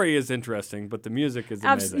story is interesting, but the music is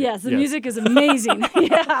amazing. Yes, the music is amazing.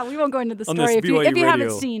 Yeah, we won't go into the On story this if you BYU haven't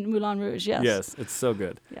radio. seen Moulin Rouge. Yes. Yes, it's so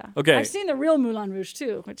good. Yeah. Okay. I've seen the real Moulin Rouge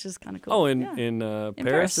too, which is kind of cool. Oh, in Yeah. in In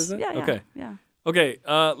Paris, is it? Yeah. Yeah. Okay. Yeah. Okay,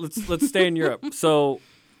 let's stay in Europe. So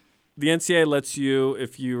the NCAA lets you,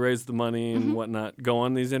 if you raise the money and whatnot, go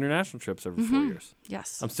on these international trips every 4 years.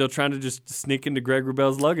 Yes. I'm still trying to just sneak into Greg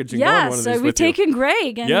Wrubell's luggage and go on one of Yes, these we've with you. taken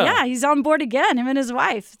Greg, and Yeah. he's on board again. Him and his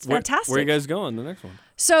wife. It's fantastic. Where are you guys going the next one?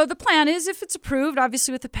 So the plan is, if it's approved,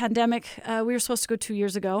 obviously with the pandemic, we were supposed to go 2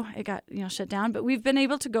 years ago. It got shut down, but we've been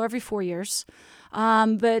able to go every 4 years.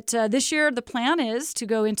 But this year the plan is to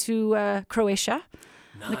go into Croatia,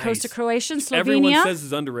 the coast of Nice. Croatia, and Slovenia. Everyone says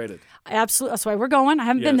it's underrated. Absolutely, that's why we're going. I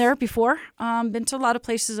haven't been Yes. there before. Been to a lot of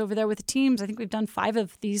places over there with the teams. I think we've done 5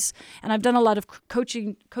 of these, and I've done a lot of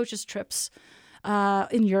coaches trips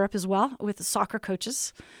in Europe as well with the soccer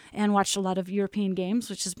coaches, and watched a lot of European games,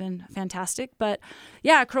 which has been fantastic. But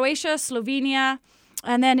yeah, Croatia, Slovenia,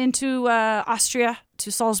 and then into Austria,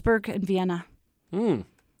 to Salzburg and Vienna.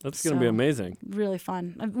 That's going to be So- amazing. Really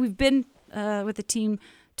fun. We've been with the team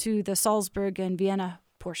to the Salzburg and Vienna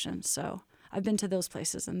portion, so I've been to those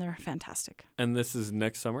places, and they're fantastic. And this is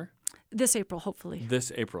next summer? This April, hopefully.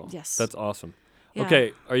 This April? Yes. That's awesome. Yeah.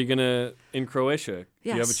 Okay, are you going to, in Croatia, do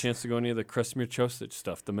you have a Yes. chance to go any of the Krasmir Ćosić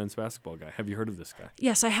stuff, the men's basketball guy? Have you heard of this guy?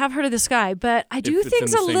 Yes, I have heard of this guy, but I do If it's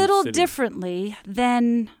things in a the same little city. differently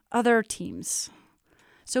than other teams.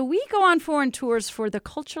 So we go on foreign tours for the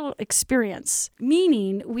cultural experience,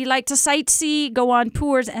 meaning we like to sightsee, go on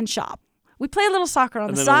tours, and shop. We play a little soccer on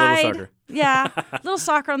And the then a little side. soccer. Yeah, a little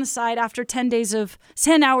soccer on the side. After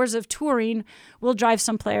 10 hours of touring, we'll drive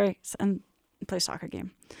someplace and play a soccer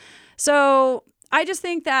game. So I just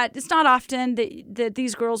think that it's not often that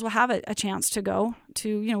these girls will have a chance to go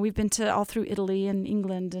to, we've been to all through Italy and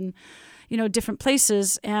England and, different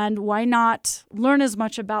places. And why not learn as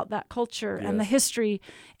much about that culture and the Yes. history?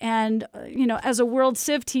 And, as a World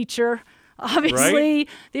Civ teacher, obviously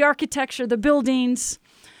the architecture, the buildings,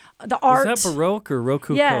 the art. Is that Baroque or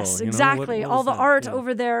Rococo? Yes, You know, exactly. what All is the that? art Yeah.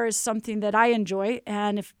 over there is something that I enjoy.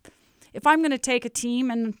 And if I'm going to take a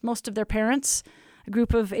team and most of their parents, a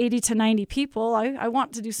group of 80 to 90 people, I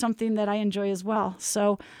want to do something that I enjoy as well.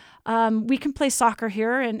 So we can play soccer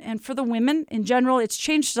here. And for the women in general, it's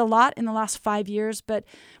changed a lot in the last 5 years. But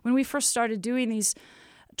when we first started doing these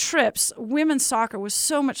trips, women's soccer was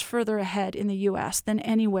so much further ahead in the U.S. than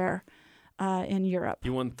anywhere in Europe.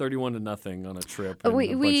 You won 31-0 on a trip. And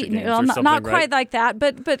We a bunch of games well, or not something, quite right? like that,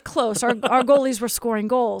 but close. Our goalies were scoring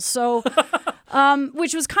goals, so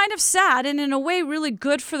which was kind of sad and in a way really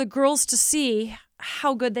good for the girls to see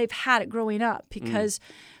how good they've had it growing up, because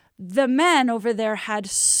the men over there had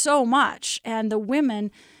so much, and the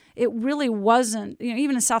women, it really wasn't.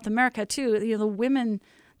 Even in South America too, the women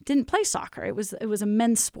didn't play soccer. It was a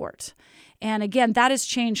men's sport. And again, that has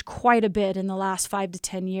changed quite a bit in the last 5 to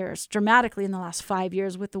 10 years, dramatically in the last 5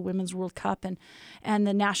 years with the Women's World Cup and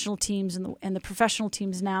the national teams and the professional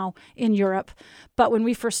teams now in Europe. But when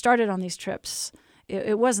we first started on these trips,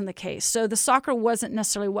 it wasn't the case. So the soccer wasn't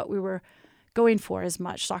necessarily what we were going for as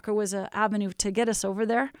much. Soccer was an avenue to get us over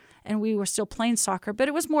there, and we were still playing soccer. But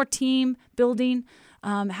it was more team building,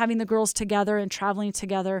 having the girls together and traveling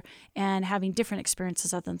together and having different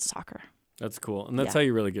experiences other than soccer. That's cool. And that's Yeah. how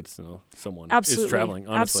you really get to know someone. Absolutely. Is traveling,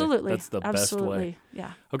 honestly. Absolutely. That's the Absolutely. best way.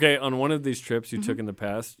 Yeah. Okay, on one of these trips you took in the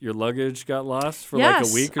past, your luggage got lost for Yes.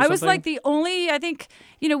 like a week or something? I was like the only, I think,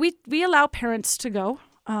 we allow parents to go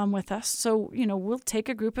with us. So, we'll take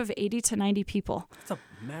a group of 80 to 90 people That's a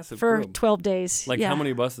massive for group. 12 days. Like yeah. how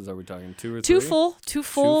many buses are we talking? 2 or 3? Two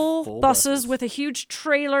full buses with a huge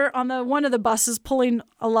trailer on one of the buses pulling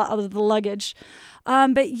a lot of the luggage.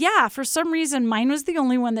 But yeah, for some reason, mine was the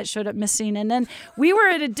only one that showed up missing. And then we were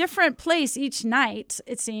at a different place each night,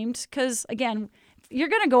 it seemed, because again, you're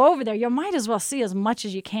going to go over there. You might as well see as much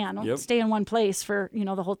as you can. Don't stay in one place for,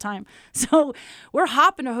 the whole time. So we're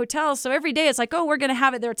hopping to hotels. So every day it's like, oh, we're going to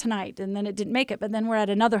have it there tonight. And then it didn't make it. But then we're at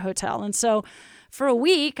another hotel. And so for a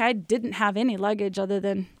week, I didn't have any luggage other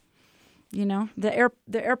than, the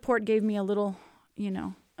airport gave me a little,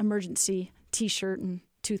 emergency T-shirt and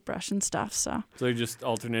toothbrush and stuff. So you just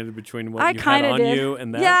alternated between what you had on you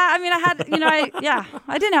and that? Yeah, I mean, I had,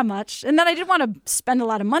 I didn't have much. And then I didn't want to spend a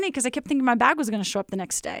lot of money because I kept thinking my bag was going to show up the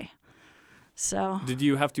next day. So did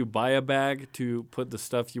you have to buy a bag to put the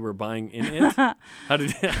stuff you were buying in it? How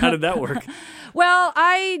did that work? Well,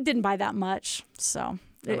 I didn't buy that much, so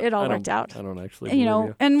it all worked out. I don't actually believe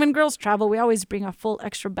you. And when girls travel, we always bring a full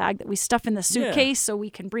extra bag that we stuff in the suitcase so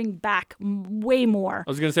we can bring back way more.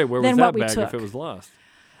 I was going to say, where was that bag if it was lost?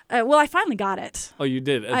 Well, I finally got it. Oh, you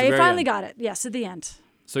did? I finally got it, yes, at the end.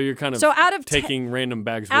 So you're kind of taking random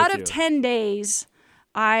bags with you. Out of 10 days,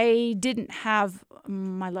 I didn't have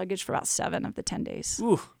my luggage for about 7 of the 10 days.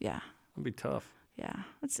 Ooh. Yeah. That'd be tough. Yeah,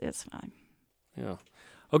 it's fine. Yeah.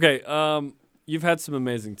 Okay, you've had some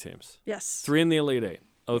amazing teams. Yes. 3 in the Elite Eight.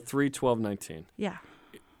 03, 12, 19. Yeah.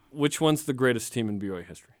 Which one's the greatest team in BYU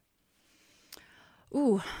history?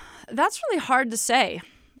 Ooh, that's really hard to say.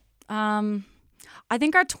 I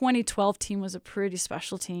think our 2012 team was a pretty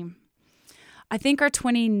special team. I think our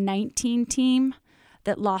 2019 team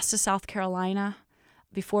that lost to South Carolina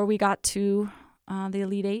before we got to the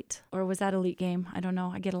Elite Eight, or was that Elite Game? I don't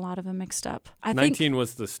know. I get a lot of them mixed up. 19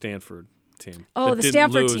 was the Stanford team. Oh, the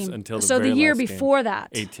Stanford team. Until so the year before game. that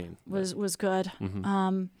 18 was good.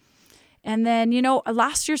 Mm-hmm. And then,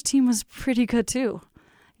 last year's team was pretty good too.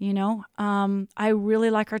 I really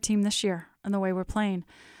like our team this year and the way we're playing.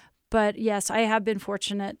 But yes, I have been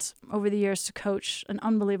fortunate over the years to coach an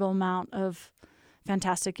unbelievable amount of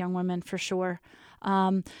fantastic young women for sure.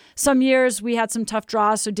 Some years we had some tough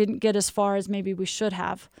draws, so didn't get as far as maybe we should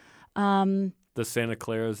have. The Santa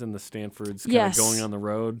Claras and the Stanfords kind of going on the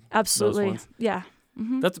road. Absolutely. Those ones. Yeah.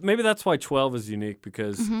 Mm-hmm. That's why 12 is unique,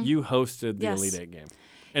 because you hosted the Elite Eight game.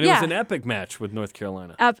 And it was an epic match with North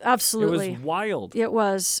Carolina. Absolutely. It was wild. It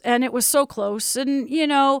was. And it was so close. And,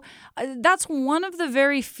 that's one of the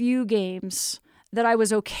very few games that I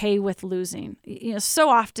was okay with losing. So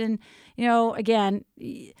often, again,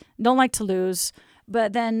 don't like to lose.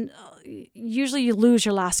 But then usually you lose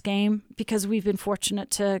your last game because we've been fortunate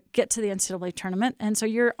to get to the NCAA tournament. And so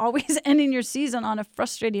you're always ending your season on a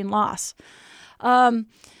frustrating loss.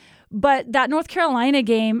 But that North Carolina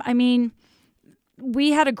game, I mean,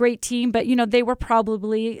 we had a great team, but, they were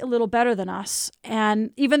probably a little better than us.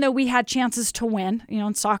 And even though we had chances to win,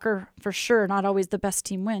 in soccer, for sure, not always the best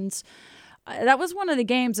team wins, that was one of the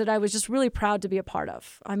games that I was just really proud to be a part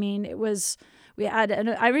of. I mean,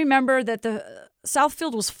 I remember that the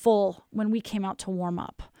Southfield was full when we came out to warm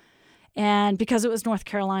up. And because it was North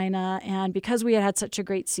Carolina and because we had such a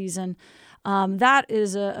great season, that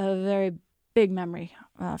is a very big memory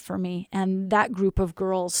for me. And that group of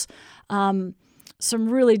girls, some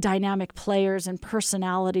really dynamic players and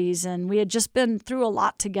personalities, and we had just been through a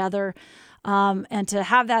lot together. And to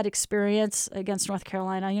have that experience against North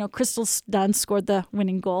Carolina, Crystal Dunn scored the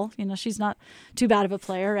winning goal. She's not too bad of a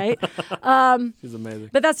player, right? She's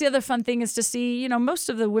amazing. But that's the other fun thing is to see, most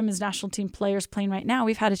of the women's national team players playing right now.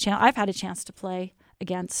 I've had a chance to play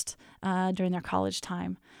against during their college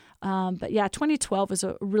time. But yeah, 2012 was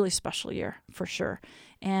a really special year for sure.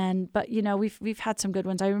 But we've had some good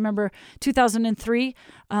ones. I remember 2003,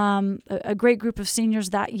 a great group of seniors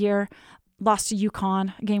that year lost to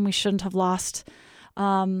UConn, a game we shouldn't have lost.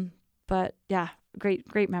 But yeah,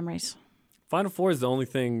 great memories. Final Four is the only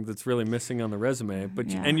thing that's really missing on the resume,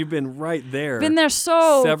 and you've been right there. Been there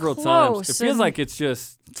several times. It feels like it's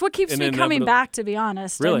just. It's what keeps me coming back, to be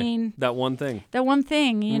honest. Really? I mean, that one thing. I've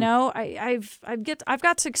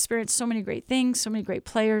got to experience so many great things, so many great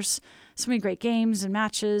players, so many great games and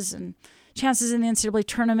matches and chances in the NCAA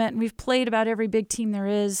tournament. And we've played about every big team there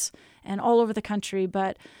is and all over the country.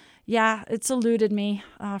 But yeah, it's eluded me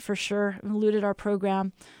for sure. Eluded our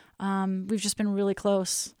program. We've just been really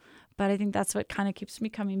close. But I think that's what kind of keeps me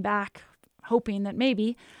coming back, hoping that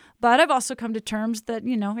maybe. But I've also come to terms that,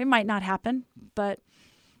 it might not happen. But,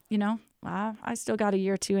 I still got a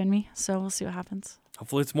year or two in me. So we'll see what happens.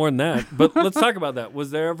 Hopefully it's more than that. But let's talk about that. Was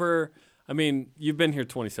there ever, you've been here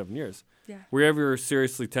 27 years. Yeah. Were you ever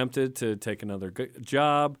seriously tempted to take another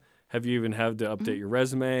job? Have you even had to update your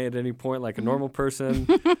resume at any point like a normal person?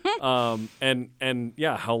 And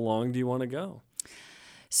how long do you want to go?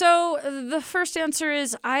 So the first answer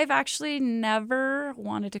is I've actually never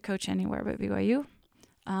wanted to coach anywhere but BYU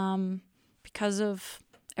because of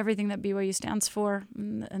everything that BYU stands for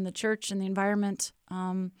and the church and the environment.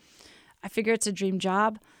 I figure it's a dream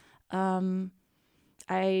job.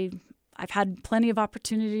 I've had plenty of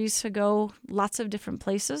opportunities to go lots of different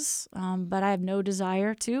places, but I have no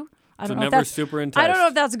desire to. I don't know if that's super enticed. I don't know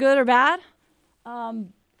if that's good or bad,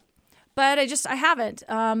 but I haven't.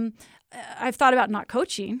 I've thought about not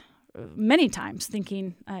coaching many times,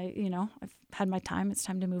 thinking, I've had my time. It's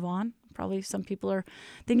time to move on. Probably some people are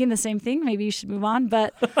thinking the same thing. Maybe you should move on,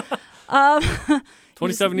 but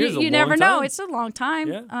 27 years is a long you never time. know. It's a long time.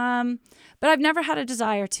 Yeah. But I've never had a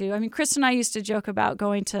desire to. I mean, Chris and I used to joke about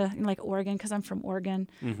going to Oregon because I'm from Oregon.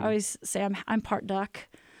 I always say I'm part Duck.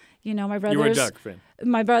 My brothers. You were a Duck fan.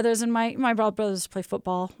 My brothers and my brothers play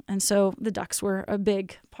football, and so the Ducks were a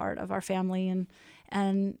big part of our family and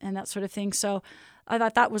that sort of thing. So I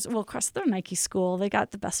thought that was, of course, they're Nike school. They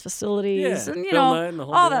got the best facilities and,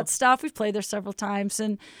 all that stuff. We've played there several times.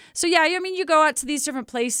 And so, you go out to these different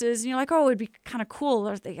places and you're like, oh, it'd be kind of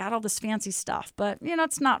cool. They got all this fancy stuff. But,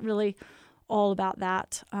 it's not really all about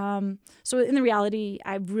that. So in the reality,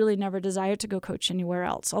 I've really never desired to go coach anywhere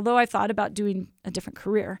else. Although I thought about doing a different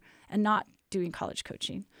career and not doing college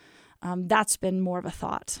coaching. That's been more of a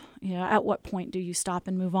thought. At what point do you stop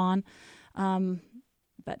and move on?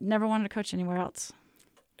 But never wanted to coach anywhere else.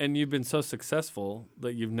 And you've been so successful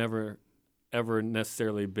that you've never, ever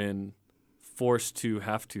necessarily been forced to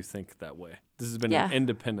have to think that way. This has been an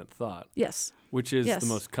independent thought. Yes. Which is the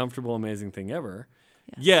most comfortable, amazing thing ever.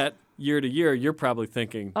 Yes. Yet, year to year, you're probably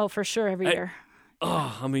thinking, oh, for sure, every year.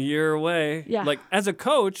 I'm a year away. Yeah. Like, as a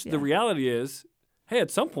coach, the reality is, hey, at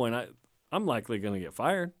some point, I'm likely going to get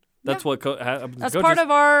fired. That's what that's part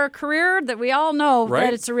of our career that we all know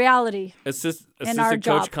that it's a reality. Assistant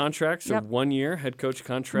coach contracts are 1 year. Head coach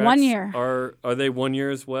contracts 1 year. Are they 1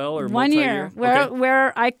 year as well or 1 multi-year? year?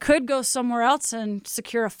 Where I could go somewhere else and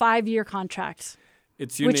secure a 5-year contract.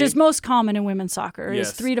 It's unique. Which is most common in women's soccer. Yes.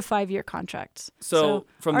 Is 3 to 5 year contracts. So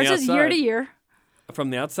from ours the outside, is year to year.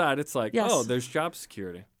 From the outside, it's like, Yes. oh, there's job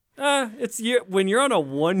security. When you're on a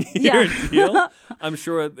 1 year deal, I'm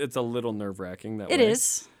sure it's a little nerve wracking that way. It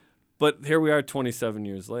is. But here we are 27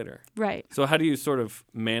 years later. Right. So how do you sort of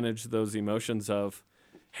manage those emotions of,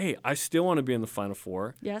 hey, I still want to be in the Final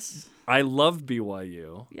Four. Yes. I love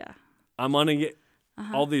BYU. Yeah. I'm on to get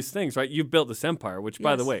all these things, right? You've built this empire, which,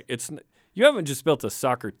 by the way, Yes. you haven't just built a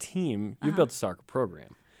soccer team. You've built a soccer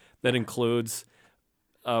program that includes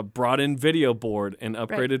brought in video board and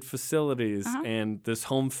upgraded facilities and this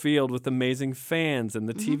home field with amazing fans and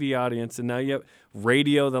the TV audience. And now you have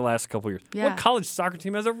radio the last couple of years. Yeah. What college soccer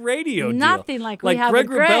team has a radio deal? Nothing like we have Greg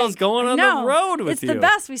with Greg. Wrubell's going on the road with it's you. the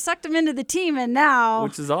best. We sucked him into the team, and now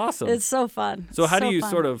Which is awesome. it's so fun. So how do you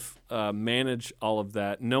fun. sort of manage all of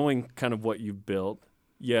that, knowing kind of what you've built,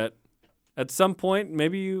 yet at some point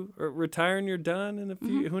maybe you retire and you're done, and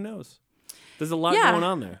who knows? There's a lot going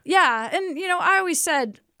on there. Yeah, and I always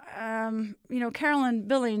said, Carolyn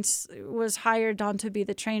Billings was hired on to be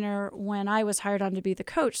the trainer when I was hired on to be the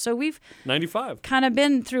coach. So we've 95 kind of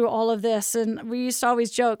been through all of this, and we used to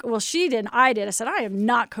always joke, well, she did, I did. I said, I am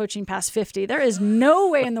not coaching past 50. There is no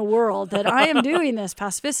way in the world that I am doing this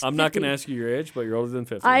past 50. I'm not going to ask you your age, but you're older than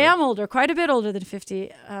 50. I right? am older, quite a bit older than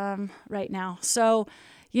 50 right now. So,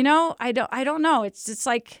 I don't know. It's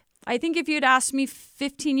like, I think if you'd asked me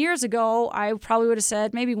 15 years ago, I probably would have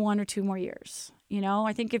said maybe 1 or 2 more years.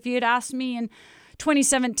 I think if you had asked me in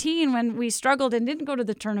 2017 when we struggled and didn't go to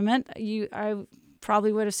the tournament, I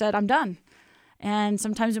probably would have said, I'm done. And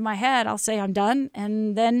sometimes in my head, I'll say I'm done.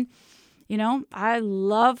 And then, I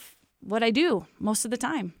love what I do most of the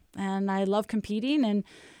time. And I love competing. And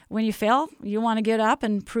when you fail, you want to get up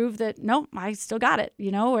and prove that, no, I still got it,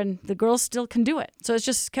 and the girls still can do it. So it's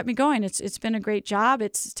just kept me going. It's been a great job.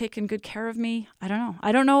 It's taken good care of me. I don't know.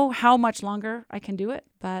 I don't know how much longer I can do it,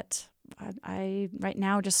 but I right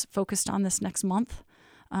now just focused on this next month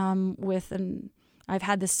I've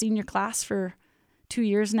had this senior class for 2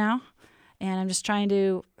 years now, and I'm just trying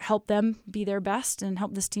to help them be their best and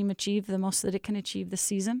help this team achieve the most that it can achieve this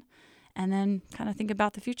season, and then kind of think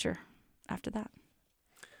about the future after that.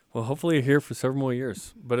 Well, hopefully you're here for several more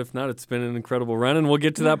years. But if not, it's been an incredible run, and we'll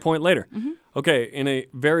get to that point later. Mm-hmm. Okay, in a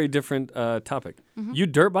very different topic. Mm-hmm. You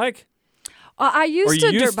dirt bike? I used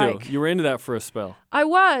to dirt to. bike. You were into that for a spell. I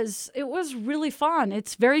was. It was really fun.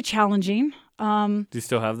 It's very challenging. Do you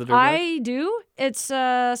still have the dirt bike? I do. It's so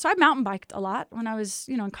I mountain biked a lot when I was,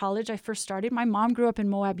 in college. I first started. My mom grew up in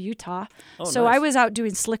Moab, Utah. Oh, so nice. I was out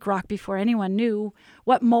doing slick rock before anyone knew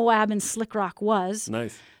what Moab and slick rock was.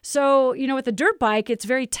 Nice. So, with a dirt bike, it's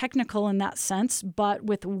very technical in that sense, but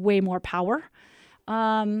with way more power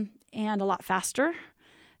and a lot faster.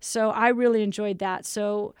 So I really enjoyed that.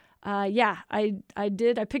 So, I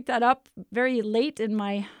did. I picked that up very late in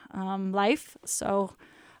my life. So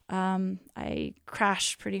I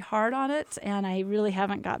crashed pretty hard on it, and I really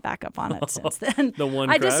haven't got back up on it since then. The one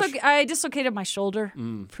I crash? dislocated my shoulder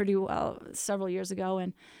pretty well several years ago,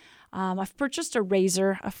 and I've purchased a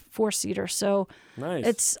Razor, a 4-seater. So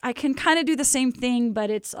nice. I can kind of do the same thing, but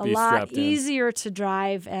it's a lot strapped in. easier to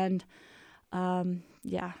drive and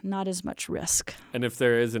not as much risk. And if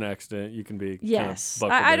there is an accident, you can be Yes.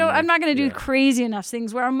 kind of buckled in I'm there. not going to do crazy enough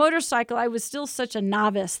things. Where a motorcycle, I was still such a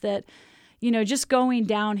novice that, just going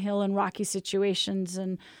downhill in rocky situations,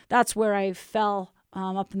 and that's where I fell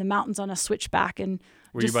up in the mountains on a switchback. And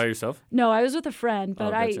Were you by yourself? No, I was with a friend,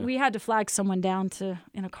 but gotcha. we had to flag someone down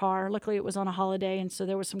in a car. Luckily, it was on a holiday, and so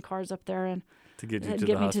there were some cars up there and To get you had to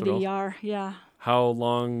get the me hospital? to the ER. Yeah. How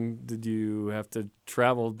long did you have to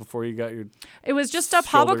travel before you got your... It was just up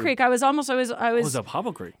Hobble Shoulder- Creek. I was up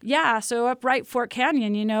Hobble Creek? Yeah, so up right Fort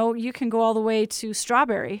Canyon, you can go all the way to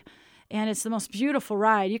Strawberry, and it's the most beautiful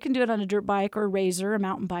ride. You can do it on a dirt bike or a Razor, a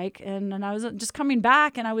mountain bike. And I was just coming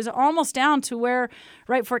back, and I was almost down to where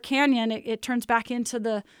right Fort Canyon, it turns back into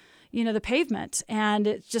the pavement, and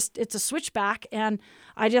it's a switchback, and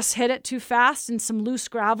I just hit it too fast in some loose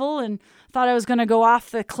gravel and thought I was going to go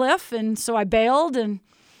off the cliff, and so I bailed and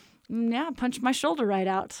punched my shoulder right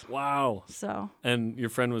out. Wow. So. And your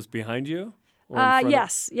friend was behind you? Or in front of-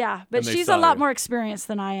 Yes, yeah, but And they she's saw a lot you. more experienced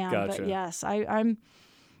than I am. Gotcha. But yes, I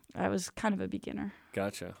was kind of a beginner.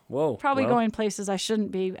 Gotcha. Whoa. Probably well, going places I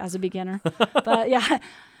shouldn't be as a beginner. But yeah,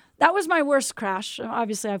 that was my worst crash.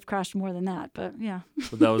 Obviously, I've crashed more than that, but yeah.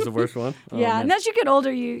 But that was the worst one? Oh, Yeah, man. and as you get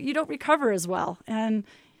older, you don't recover as well. And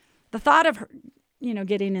the thought of,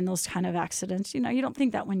 getting in those kind of accidents, you don't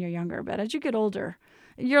think that when you're younger. But as you get older,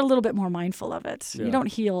 you're a little bit more mindful of it. Yeah. You don't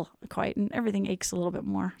heal quite, and everything aches a little bit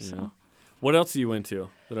more. So. What else are you into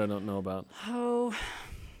that I don't know about? Oh,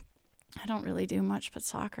 I don't really do much but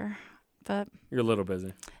soccer. But You're a little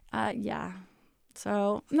busy. yeah.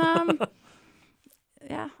 So,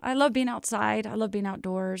 yeah, I love being outside. I love being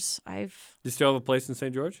outdoors. Do you still have a place in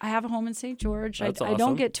St. George? I have a home in St. George. That's I awesome.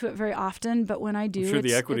 don't get to it very often, but when I do, I'm sure the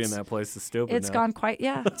it's- equity in it's- that place is stupid It's now. gone quite,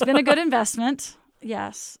 it's been a good investment.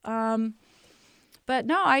 Yes. But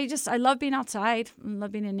no, I love being outside. I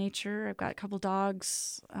love being in nature. I've got a couple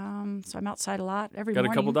dogs. So I'm outside a lot every Got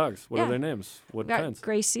morning. a couple dogs. What Yeah. are their names? What I've got kinds?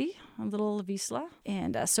 Gracie, a little Wiesla,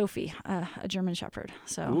 and Sophie, a German Shepherd.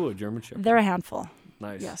 So Ooh, a German Shepherd. they're a handful.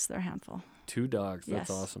 Nice. Yes, they're a handful. 2 dogs. That's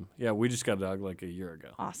Yes. awesome. Yeah, we just got a dog like a year ago.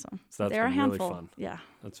 Awesome. So that's they're a been really handful. fun. Yeah,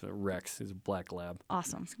 That's Rex. He's a black lab.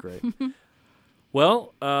 awesome. It's great.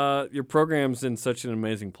 Well, your program's in such an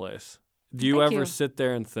amazing place. Do you Thank ever you. sit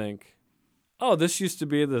there and think, oh, this used to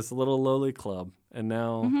be this little lowly club, and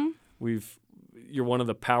now Mm-hmm. you're one of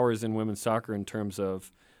the powers in women's soccer in terms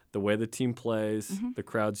of the way the team plays, Mm-hmm. the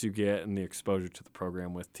crowds you get, and the exposure to the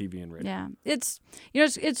program with TV and radio. Yeah, it's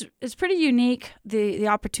it's pretty unique the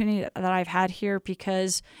opportunity that I've had here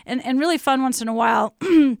because and really fun once in a while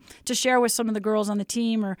to share with some of the girls on the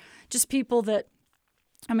team or just people that.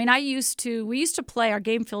 I mean, we used to play. Our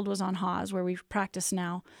game field was on Haas where we practice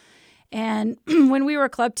now. And when we were a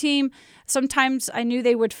club team, sometimes I knew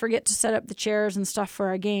they would forget to set up the chairs and stuff for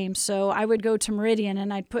our game. So I would go to Meridian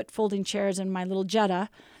and I'd put folding chairs in my little Jetta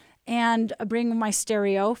and bring my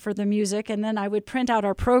stereo for the music. And then I would print out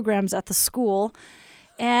our programs at the school.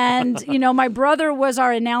 And, my brother was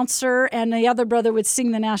our announcer and the other brother would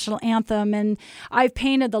sing the national anthem. And I've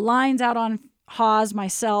painted the lines out on Haas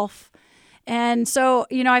myself. And so,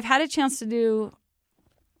 I've had a chance to do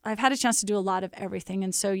a lot of everything.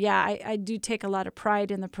 And so, yeah, I do take a lot of pride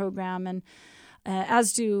in the program. And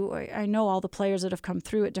as do, I know all the players that have come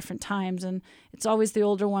through at different times. And it's always the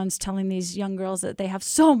older ones telling these young girls that they have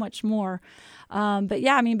so much more. But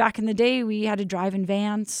yeah, I mean, back in the day, we had to drive in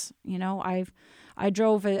vans. I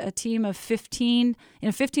drove a team of 15 in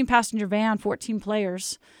a 15-passenger van, 14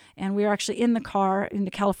 players. And we were actually in the car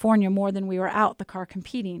into California more than we were out the car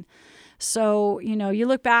competing. So, you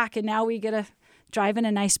look back and now we get to drive in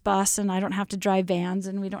a nice bus and I don't have to drive vans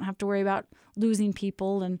and we don't have to worry about losing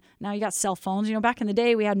people. And now you got cell phones. Back in the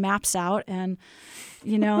day we had maps out and,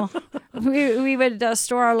 we would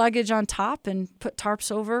store our luggage on top and put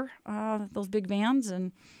tarps over those big vans.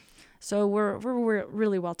 And So we're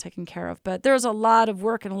really well taken care of. But there's a lot of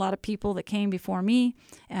work and a lot of people that came before me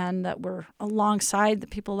and that were alongside the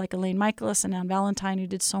people like Elaine Michaelis and Ann Valentine, who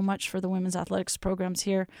did so much for the women's athletics programs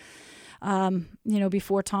here.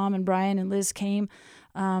 Before Tom and Brian and Liz came,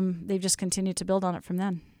 they've just continued to build on it from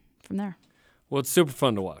there. Well, it's super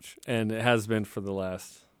fun to watch, and it has been for the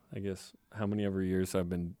last, I guess, how many ever years I've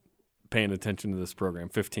been paying attention to this program,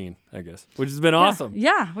 15, I guess, which has been awesome.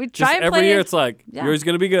 Yeah, we Just try and every play year it's like, Yeah. yours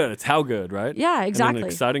going to be good. It's how good, right? Yeah, exactly. And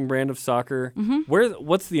an exciting brand of soccer. Mm-hmm.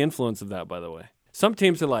 What's the influence of that, by the way? Some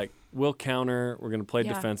teams are like, we'll counter, we're going to play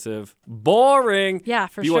Yeah. defensive. Boring. Yeah,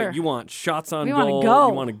 for you sure. Want, you want shots on We goal. want to go.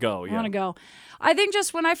 You want to go, yeah. I want to go. I think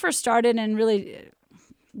just when I first started and really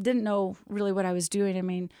didn't know really what I was doing. I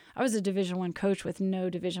mean, I was a Division I coach with no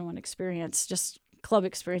Division I experience, just club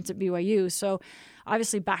experience at BYU. So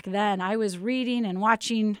obviously back then I was reading and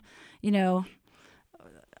watching,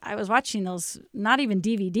 I was watching those, not even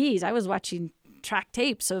DVDs. I was watching track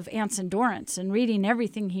tapes of Anson Dorrance and reading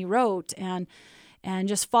everything he wrote and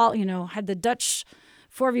just had the Dutch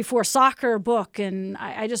 4v4 soccer book. And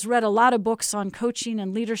I just read a lot of books on coaching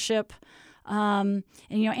and leadership.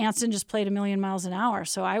 Anson just played a million miles an hour.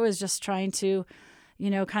 So I was just trying to,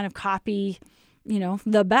 kind of copy,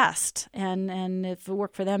 the best. And if it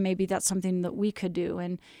worked for them, maybe that's something that we could do.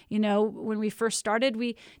 And, when we first started,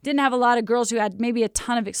 we didn't have a lot of girls who had maybe a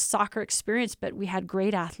ton of soccer experience, but we had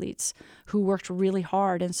great athletes who worked really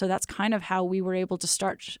hard. And so that's kind of how we were able to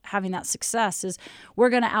start having that success is we're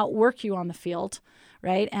going to outwork you on the field.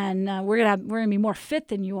 Right, and we're gonna be more fit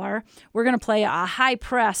than you are. We're gonna play a high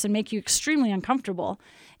press and make you extremely uncomfortable,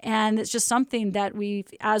 and it's just something that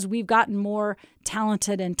as we've gotten more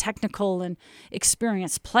talented and technical and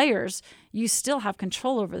experienced players, you still have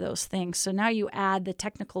control over those things. So now you add the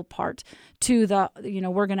technical part to the,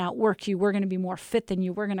 we're gonna outwork you. We're gonna be more fit than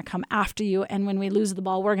you. We're gonna come after you, and when we lose the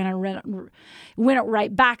ball, we're gonna win it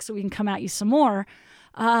right back so we can come at you some more.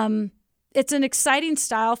 It's an exciting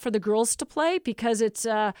style for the girls to play because it's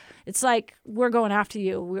like we're going after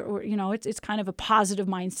you. It's kind of a positive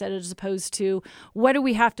mindset as opposed to what do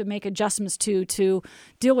we have to make adjustments to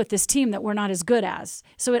deal with this team that we're not as good as.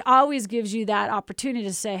 So it always gives you that opportunity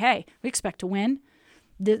to say, hey, we expect to win.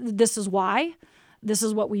 This is why. This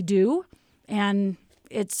is what we do. And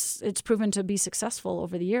it's proven to be successful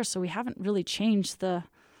over the years. So we haven't really changed the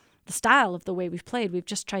style of the way we've played. We've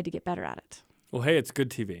just tried to get better at it. Well, hey, it's good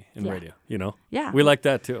TV and radio, Yeah. We like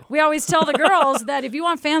that too. We always tell the girls that if you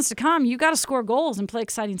want fans to come, you got to score goals and play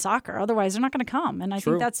exciting soccer. Otherwise, they're not going to come. And I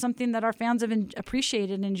think that's something that our fans have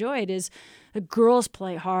appreciated and enjoyed is the girls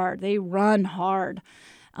play hard. They run hard.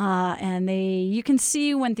 And you can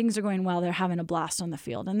see when things are going well, they're having a blast on the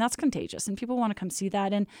field, and that's contagious. And people want to come see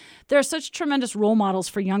that. And there are such tremendous role models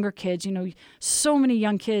for younger kids. So many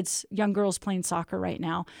young girls playing soccer right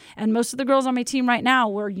now. And most of the girls on my team right now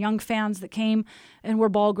were young fans that came and were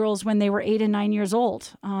ball girls when they were 8 and 9 years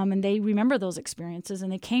old. And they remember those experiences,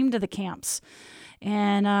 and they came to the camps.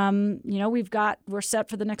 And we're set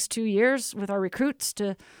for the next 2 years with our recruits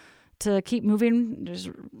to keep moving, just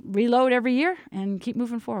reload every year and keep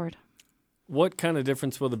moving forward. What kind of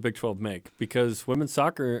difference will the Big 12 make? Because women's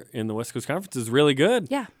soccer in the West Coast Conference is really good.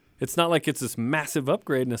 Yeah. It's not like it's this massive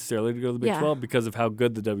upgrade necessarily to go to the Big 12 because of how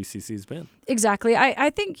good the WCC's been. Exactly. I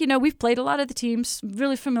think, we've played a lot of the teams,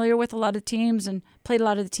 really familiar with a lot of teams and played a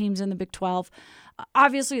lot of the teams in the Big 12.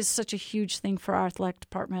 Obviously, it's such a huge thing for our athletic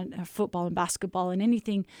department, football and basketball, and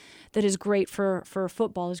anything that is great for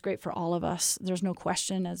football is great for all of us. There's no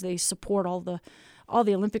question, as they support all the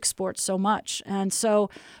Olympic sports so much. And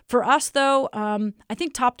so for us, though, I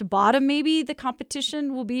think top to bottom, maybe the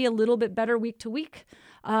competition will be a little bit better week to week.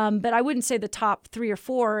 But I wouldn't say the top 3 or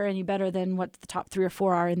 4 are any better than what the top 3 or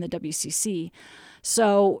 4 are in the WCC.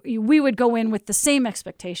 So we would go in with the same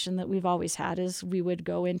expectation that we've always had, is we would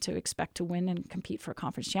go in to expect to win and compete for a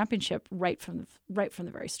conference championship right from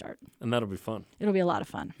the very start. And that'll be fun. It'll be a lot of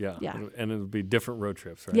fun. Yeah. And it'll be different road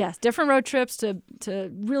trips, right? Yes, different road trips to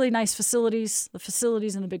really nice facilities. The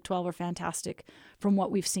facilities in the Big 12 are fantastic from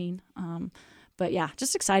what we've seen. But yeah,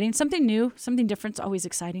 just exciting. Something new, something different. It's always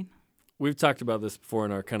exciting. We've talked about this before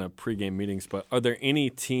in our kind of pregame meetings, but are there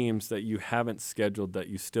any teams that you haven't scheduled that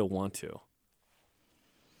you still want to?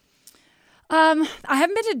 I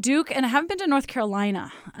haven't been to Duke and I haven't been to North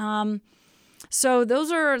Carolina. So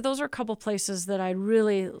those are a couple places that I'd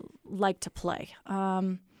really like to play.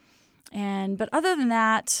 But other than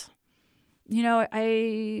that,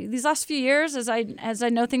 these last few years, as I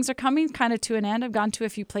know things are coming kind of to an end, I've gone to a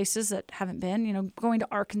few places that haven't been. Going to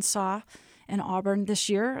Arkansas and Auburn this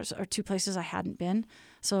year are 2 places I hadn't been.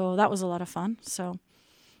 So that was a lot of fun. So,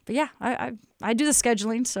 yeah, I do the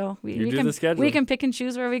scheduling, so we do can the scheduling. we can pick and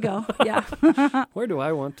choose where we go. Yeah. Where do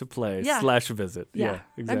I want to play Yeah. / visit? Yeah.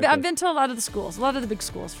 Exactly. I've been to a lot of the schools, a lot of the big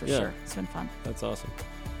schools for Yeah. sure. It's been fun. That's awesome.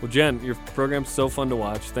 Well, Jen, your program's so fun to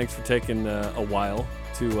watch. Thanks for taking a while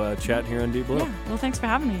to chat here on Deep Blue. Yeah. Well, thanks for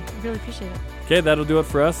having me. I really appreciate it. Okay, that'll do it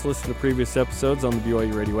for us. Listen to previous episodes on the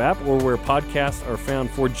BYU Radio app or where podcasts are found.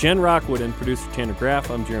 For Jen Rockwood and producer Tanner Graff,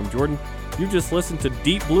 I'm Jeremy Jordan. You just listened to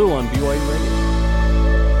Deep Blue on BYU Radio.